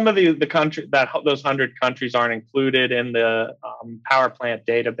some of the country that those 100 countries aren't included in the power plant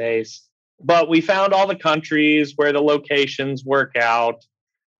database, but we found all the countries where the locations work out,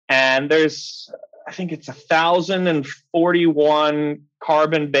 and there's, I think it's 1,041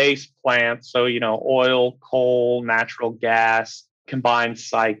 carbon-based plants. So oil, coal, natural gas, combined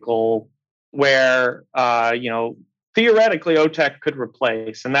cycle, where theoretically OTEC could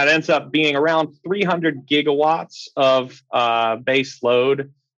replace, and that ends up being around 300 gigawatts of base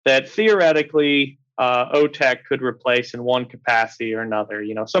load that theoretically OTEC could replace in one capacity or another.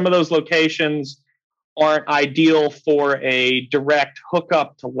 Some of those locations aren't ideal for a direct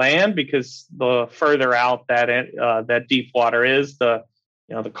hookup to land, because the further out that deep water is, the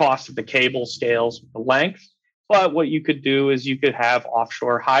cost of the cable scales with the length. But what you could do is you could have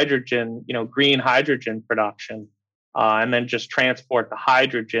offshore hydrogen, green hydrogen production, and then just transport the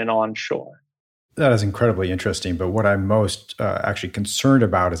hydrogen onshore. That is incredibly interesting. But what I'm most actually concerned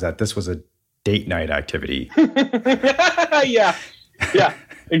about is that this was a date night activity. Yeah,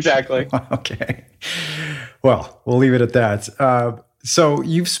 exactly. Okay. Well, we'll leave it at that. So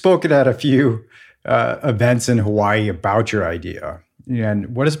you've spoken at a few events in Hawaii about your idea.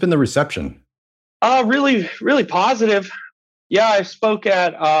 And what has been the reception? Really, really positive. Yeah, I spoke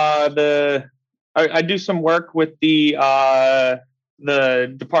at I do some work with the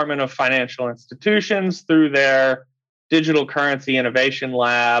Department of Financial Institutions through their Digital Currency Innovation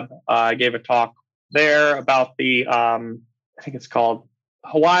Lab. I gave a talk there about the I think it's called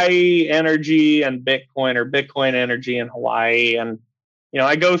Hawaii Energy and Bitcoin, or Bitcoin Energy in Hawaii. And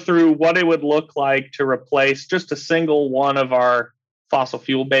I go through what it would look like to replace just a single one of our fossil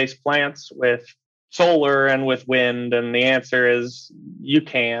fuel-based plants with solar and with wind, and the answer is you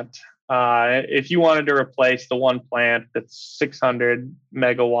can't. If you wanted to replace the one plant that's 600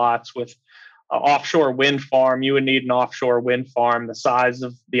 megawatts with an offshore wind farm, you would need an offshore wind farm the size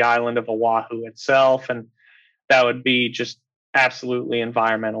of the island of Oahu itself, and that would be just absolutely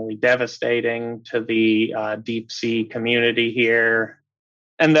environmentally devastating to the deep sea community here.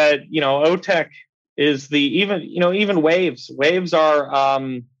 And that OTEC is even waves. Waves are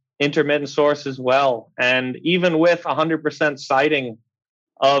intermittent source as well. And even with 100% siting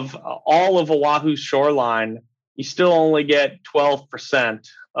of all of Oahu's shoreline, you still only get 12%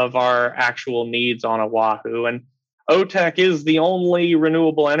 of our actual needs on Oahu. And OTEC is the only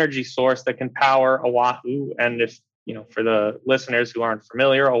renewable energy source that can power Oahu. And if, for the listeners who aren't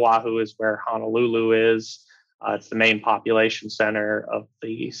familiar, Oahu is where Honolulu is. It's the main population center of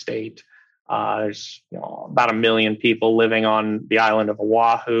the state. There's about 1 million people living on the island of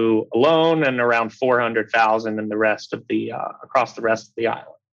Oahu alone, and around 400,000 in the rest of the across the rest of the island.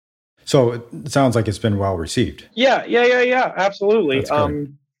 So it sounds like it's been well received. Yeah, absolutely.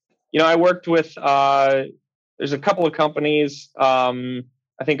 I worked with there's a couple of companies. I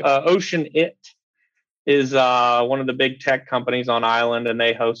think Ocean It is one of the big tech companies on island, and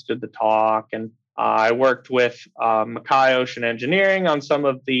they hosted the talk. And I worked with Mackay Ocean Engineering on some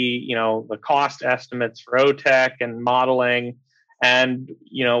of the the cost estimates for OTEC and modeling. And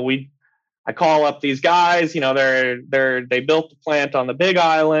I call up these guys. They built the plant on the Big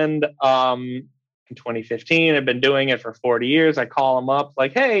Island in 2015. I've been doing it for 40 years. I call them up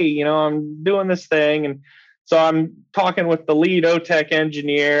like, hey, I'm doing this thing, and so I'm talking with the lead OTEC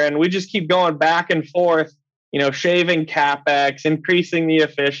engineer, and we just keep going back and forth. Shaving capex, increasing the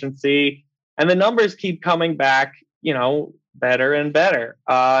efficiency. And the numbers keep coming back, better and better.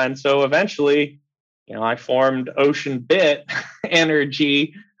 And so eventually, I formed Ocean Bit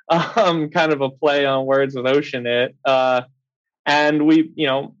Energy, kind of a play on words with Ocean It. And we,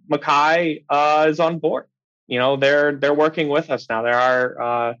 Mackay is on board. They're working with us now. They're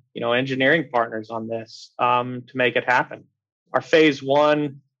our, engineering partners on this to make it happen. Our phase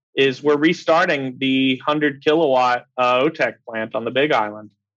one is we're restarting the 100 kilowatt OTEC plant on the Big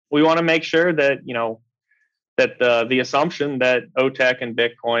Island. We want to make sure that, that the assumption that OTEC and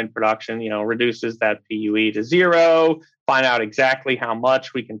Bitcoin production, reduces that PUE to zero, find out exactly how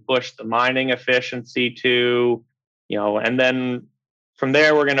much we can push the mining efficiency to, and then from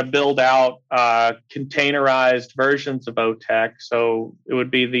there, we're going to build out containerized versions of OTEC. So it would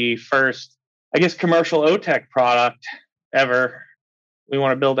be the first, commercial OTEC product ever. We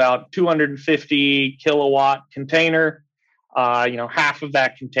want to build out 250 kilowatt container. Half of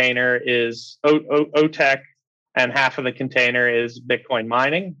that container is OTEC and half of the container is Bitcoin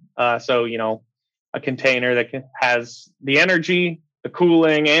mining. So a container that has the energy, the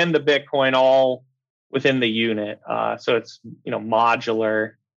cooling, and the Bitcoin all within the unit. So it's,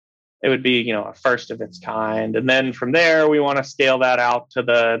 modular. It would be, a first of its kind. And then from there, we want to scale that out to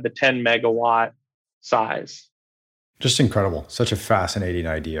the 10 megawatt size. Just incredible. Such a fascinating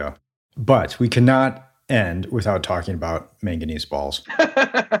idea. But we cannot end without talking about manganese balls.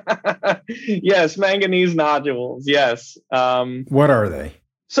 Yes, manganese nodules. Yes. What are they?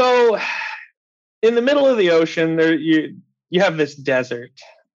 So in the middle of the ocean, you have this desert.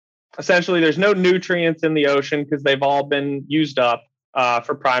 Essentially, there's no nutrients in the ocean because they've all been used up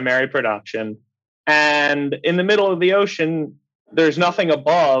for primary production. And in the middle of the ocean, there's nothing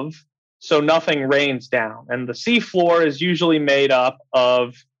above, so nothing rains down. And the seafloor is usually made up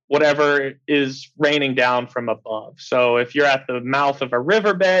of whatever is raining down from above. So if you're at the mouth of a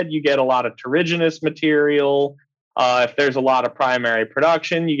riverbed, you get a lot of terrigenous material. If there's a lot of primary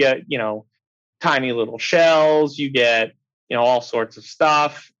production, you get, tiny little shells, you get, all sorts of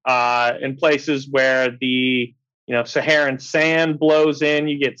stuff. In places where the, Saharan sand blows in,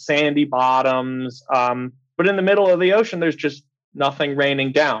 you get sandy bottoms. But in the middle of the ocean, there's just nothing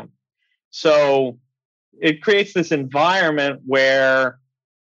raining down. So it creates this environment where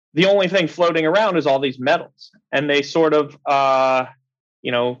the only thing floating around is all these metals, and they sort of,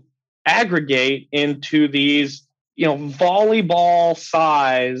 aggregate into these, volleyball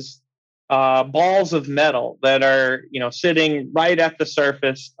size balls of metal that are, sitting right at the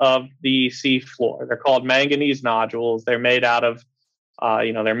surface of the sea floor. They're called manganese nodules. They're made out of,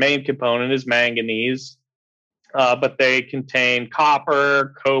 their main component is manganese, but they contain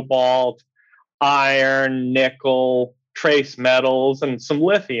copper, cobalt, iron, nickel, trace metals, and some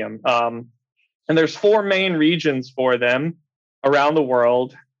lithium. And there's 4 main regions for them around the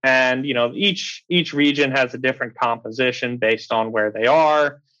world. And, each region has a different composition based on where they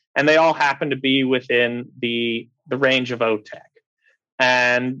are. And they all happen to be within the range of OTEC.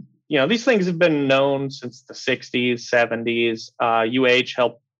 And, these things have been known since the 60s, 70s. UH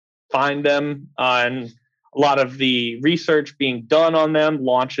helped find them. And a lot of the research being done on them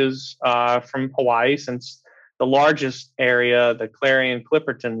launches from Hawaii, since the largest area, the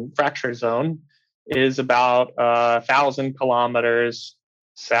Clarion-Clipperton fracture zone, is about 1,000 kilometers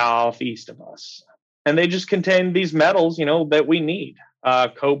southeast of us. And they just contain these metals, that we need.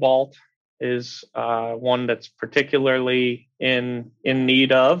 Cobalt is one that's particularly in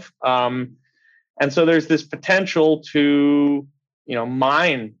need of. And so there's this potential to,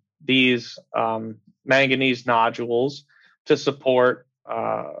 mine these manganese nodules to support,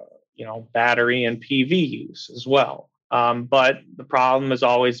 battery and PV use as well. But the problem has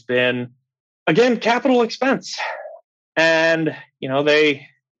always been, again, capital expense. And, they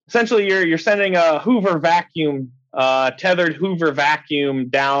essentially you're sending a Hoover vacuum, tethered Hoover vacuum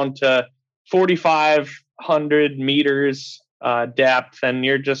down to 4,500 meters depth, and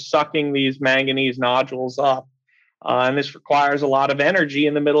you're just sucking these manganese nodules up. And this requires a lot of energy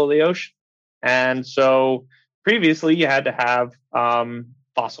in the middle of the ocean. And so previously you had to have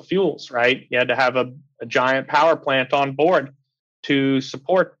fossil fuels, right? You had to have a giant power plant on board to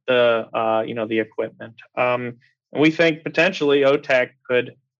support the the equipment. And we think potentially OTEC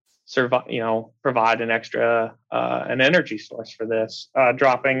could provide an extra an energy source for this,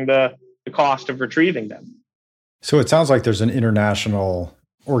 dropping the cost of retrieving them. So it sounds like there's an international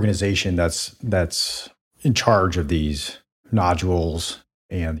organization that's in charge of these nodules,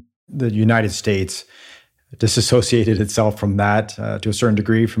 and the United States disassociated itself from that to a certain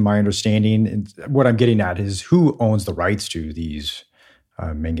degree, from my understanding. And what I'm getting at is, who owns the rights to these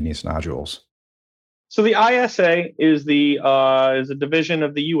manganese nodules? So the ISA is a division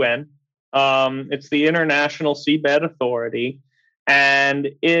of the UN. It's the International Seabed Authority, and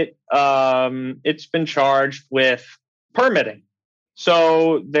it's been charged with permitting.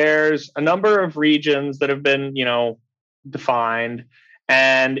 So there's a number of regions that have been, defined,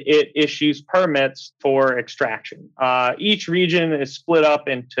 and it issues permits for extraction. Each region is split up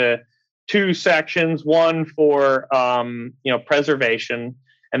into 2 sections, one for, preservation,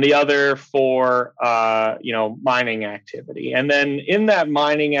 and the other for mining activity. And then in that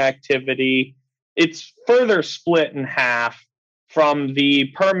mining activity, it's further split in half from the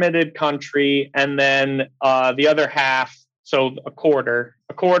permitted country, and then the other half, so a quarter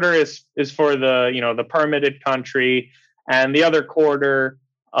is for the permitted country, and the other quarter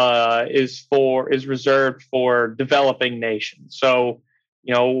is reserved for developing nations. So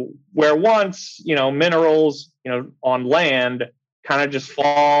where once minerals on land kind of just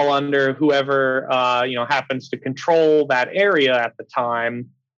fall under whoever happens to control that area at the time,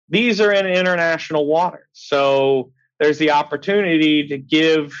 these are in international waters. So there's the opportunity to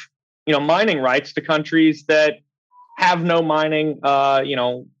give mining rights to countries that have no mining,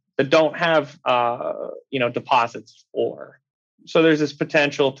 that don't have deposits for. So there's this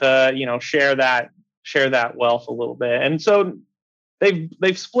potential to share that wealth a little bit. And so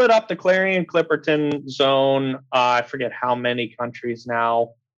they've split up the Clarion-Clipperton zone. I forget how many countries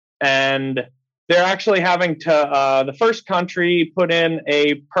now, and they're actually having to the first country put in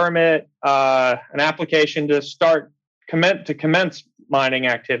a permit, an application to commence mining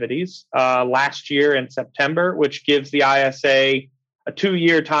activities last year in September, which gives the ISA a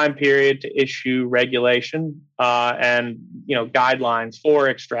 2-year time period to issue regulation and guidelines for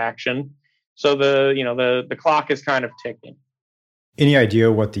extraction. So the clock is kind of ticking. Any idea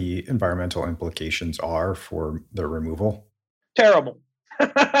what the environmental implications are for the removal? Terrible.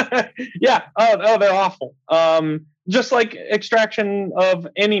 Yeah. Oh, they're awful. Just like extraction of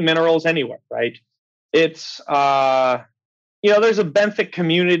any minerals anywhere, right? It's there's a benthic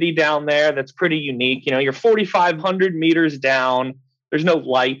community down there that's pretty unique. You're 4,500 meters down. There's no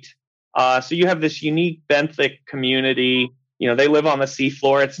light. So you have this unique benthic community. They live on the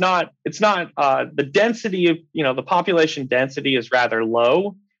seafloor. It's not the density of, the population density is rather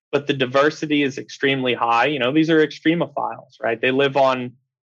low, but the diversity is extremely high. These are extremophiles, right? They live on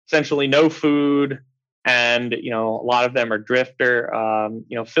essentially no food. And, a lot of them are drifter,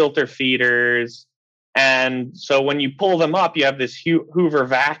 filter feeders. And so when you pull them up, you have this Hoover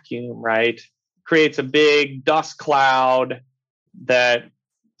vacuum, right? Creates a big dust cloud that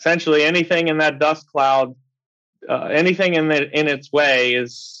essentially anything in that dust cloud, anything in its way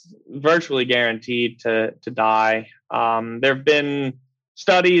is virtually guaranteed to die. There have been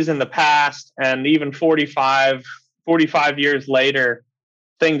studies in the past, and even 45 years later,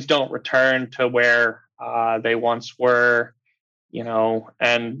 things don't return to where they once were.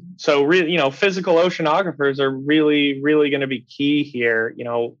 And so really, physical oceanographers are really, really going to be key here,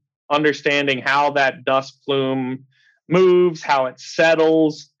 understanding how that dust plume moves, how it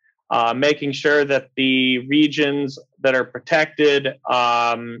settles, making sure that the regions that are protected,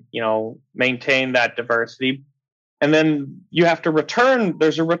 maintain that diversity. And then you have to return,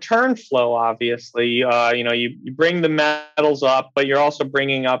 there's a return flow, obviously. You bring the metals up, but you're also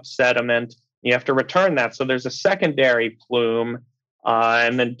bringing up sediment. You have to return that. So there's a secondary plume,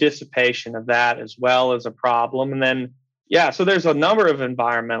 and then dissipation of that as well as a problem. And then, so there's a number of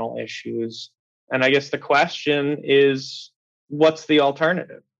environmental issues. And I guess the question is, what's the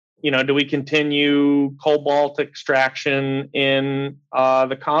alternative? Do we continue cobalt extraction in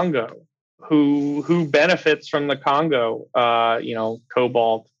the Congo? Who benefits from the Congo,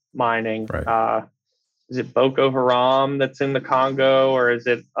 cobalt mining? Right. Is it Boko Haram that's in the Congo, or is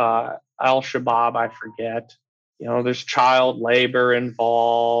it Al-Shabaab? I forget. There's child labor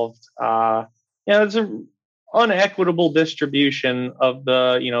involved. It's an unequitable distribution of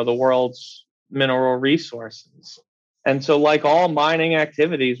the world's mineral resources. And so, like all mining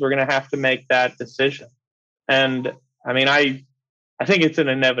activities, we're going to have to make that decision. And I mean, I think it's an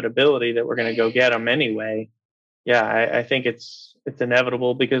inevitability that we're going to go get them anyway. Yeah, I think it's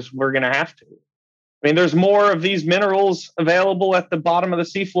inevitable because we're going to have to. I mean, there's more of these minerals available at the bottom of the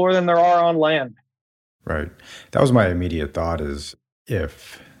seafloor than there are on land. Right. That was my immediate thought, is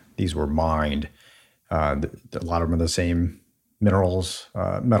if these were mined, a lot of them are the same metals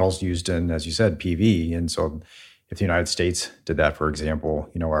used in, as you said, PV. And so if the United States did that, for example,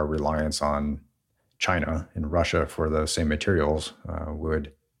 our reliance on China and Russia for the same materials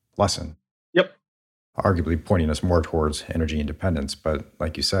would lessen. Yep. Arguably pointing us more towards energy independence. But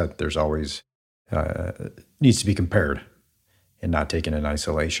like you said, there's always needs to be compared and not taken in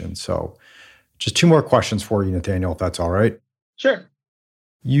isolation. So just 2 more questions for you, Nathaniel, if that's all right. Sure.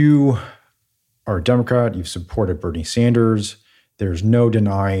 You are a Democrat. You've supported Bernie Sanders. There's no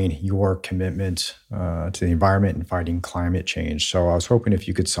denying your commitment to the environment and fighting climate change. So I was hoping if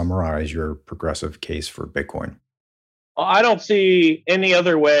you could summarize your progressive case for Bitcoin. I don't see any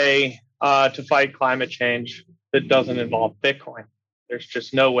other way to fight climate change that doesn't involve Bitcoin. There's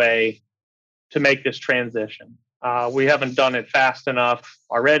just no way to make this transition. We haven't done it fast enough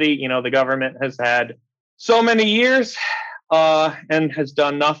already. The government has had so many years and has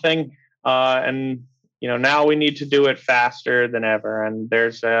done nothing. And now we need to do it faster than ever. And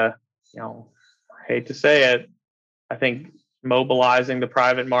there's I hate to say it, I think mobilizing the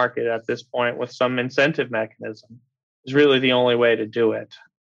private market at this point with some incentive mechanism is really the only way to do it.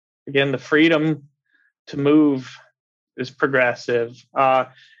 Again, the freedom to move is progressive.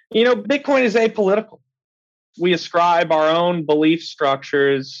 Bitcoin is apolitical. We ascribe our own belief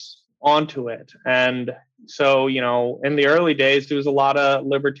structures onto it. And so, in the early days, there was a lot of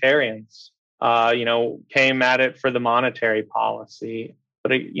libertarians, came at it for the monetary policy.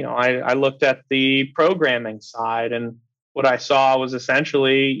 But, I looked at the programming side, and what I saw was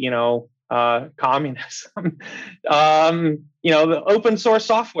essentially, communism. The open source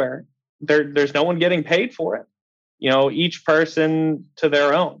software, there's no one getting paid for it. Each person to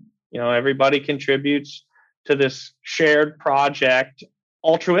their own. Everybody contributes to this shared project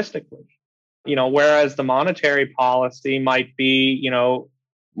altruistically. Whereas the monetary policy might be,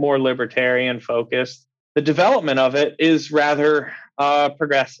 more libertarian focused, the development of it is rather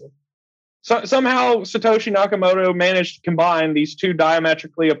progressive. So somehow Satoshi Nakamoto managed to combine these two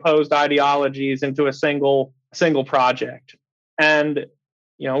diametrically opposed ideologies into a single project. And,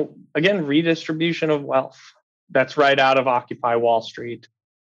 again, redistribution of wealth. That's right out of Occupy Wall Street.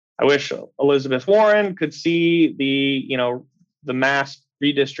 I wish Elizabeth Warren could see the mass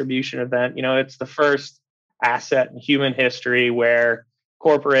redistribution event. It's the first asset in human history where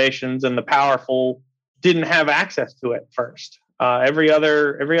corporations and the powerful didn't have access to it first. Every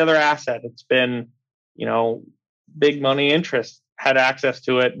other asset, it's been, big money interests had access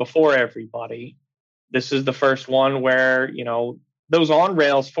to it before everybody. This is the first one where, those on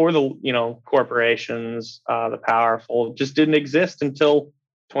rails for the, corporations, the powerful, just didn't exist until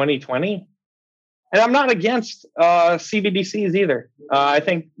 2020. And I'm not against CBDCs either. I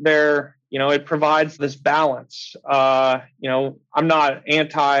think they're, it provides this balance. I'm not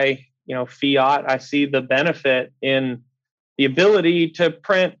anti, fiat. I see the benefit in the ability to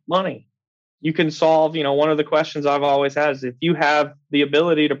print money. You can solve, one of the questions I've always had is if you have the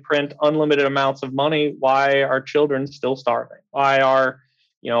ability to print unlimited amounts of money, why are children still starving? Why are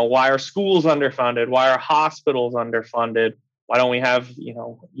schools underfunded? Why are hospitals underfunded? Why don't we have,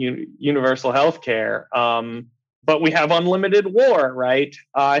 universal health care? But we have unlimited war, right?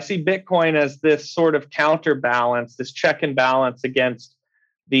 I see Bitcoin as this sort of counterbalance, this check and balance against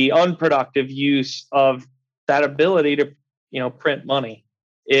the unproductive use of that ability to, print money.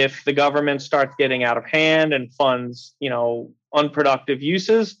 If the government starts getting out of hand and funds, unproductive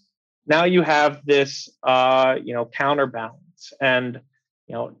uses, now you have this, counterbalance. And,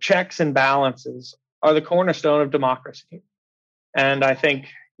 checks and balances are the cornerstone of democracy. And I think,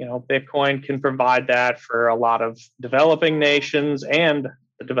 Bitcoin can provide that for a lot of developing nations and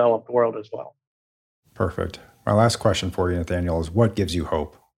the developed world as well. Perfect. My last question for you, Nathaniel, is what gives you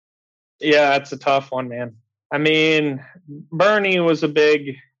hope? Yeah, it's a tough one, man. I mean, Bernie was a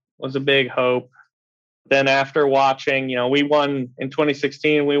big hope. Then after watching, we won in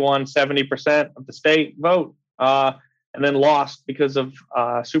 2016, we won 70% of the state vote, and then lost because of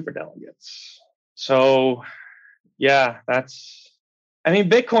superdelegates. So, yeah,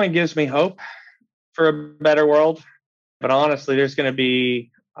 Bitcoin gives me hope for a better world. But honestly, there's going to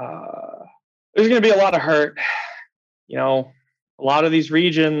be a lot of hurt. A lot of these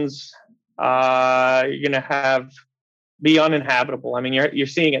regions you're going to be uninhabitable. I mean, you're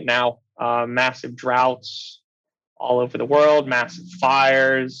seeing it now. Massive droughts all over the world, massive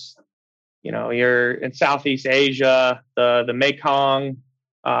fires. You're in Southeast Asia. The Mekong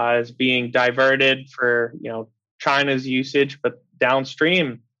is being diverted for China's usage, but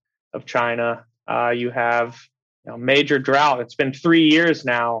downstream of China, you have major drought. It's been 3 years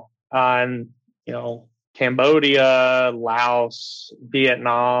now, and Cambodia, Laos,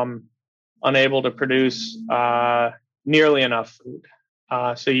 Vietnam, unable to produce nearly enough food.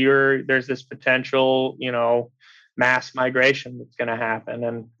 So there's this potential, mass migration that's going to happen,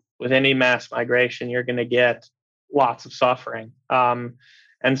 and with any mass migration, you're going to get lots of suffering. And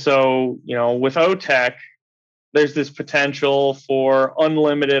so, with OTEC, there's this potential for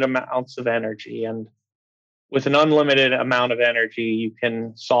unlimited amounts of energy. And with an unlimited amount of energy, you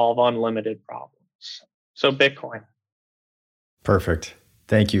can solve unlimited problems. So Bitcoin. Perfect.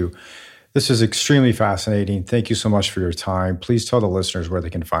 Thank you. This is extremely fascinating. Thank you so much for your time. Please tell the listeners where they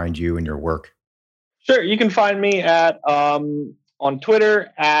can find you and your work. Sure. You can find me on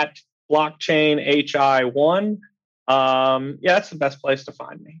Twitter at blockchainhi1. That's the best place to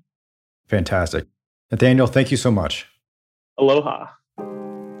find me. Fantastic. Nathaniel, thank you so much. Aloha.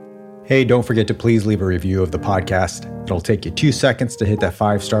 Hey, don't forget to please leave a review of the podcast. It'll take you 2 seconds to hit that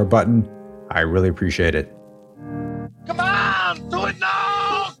 5-star button. I really appreciate it.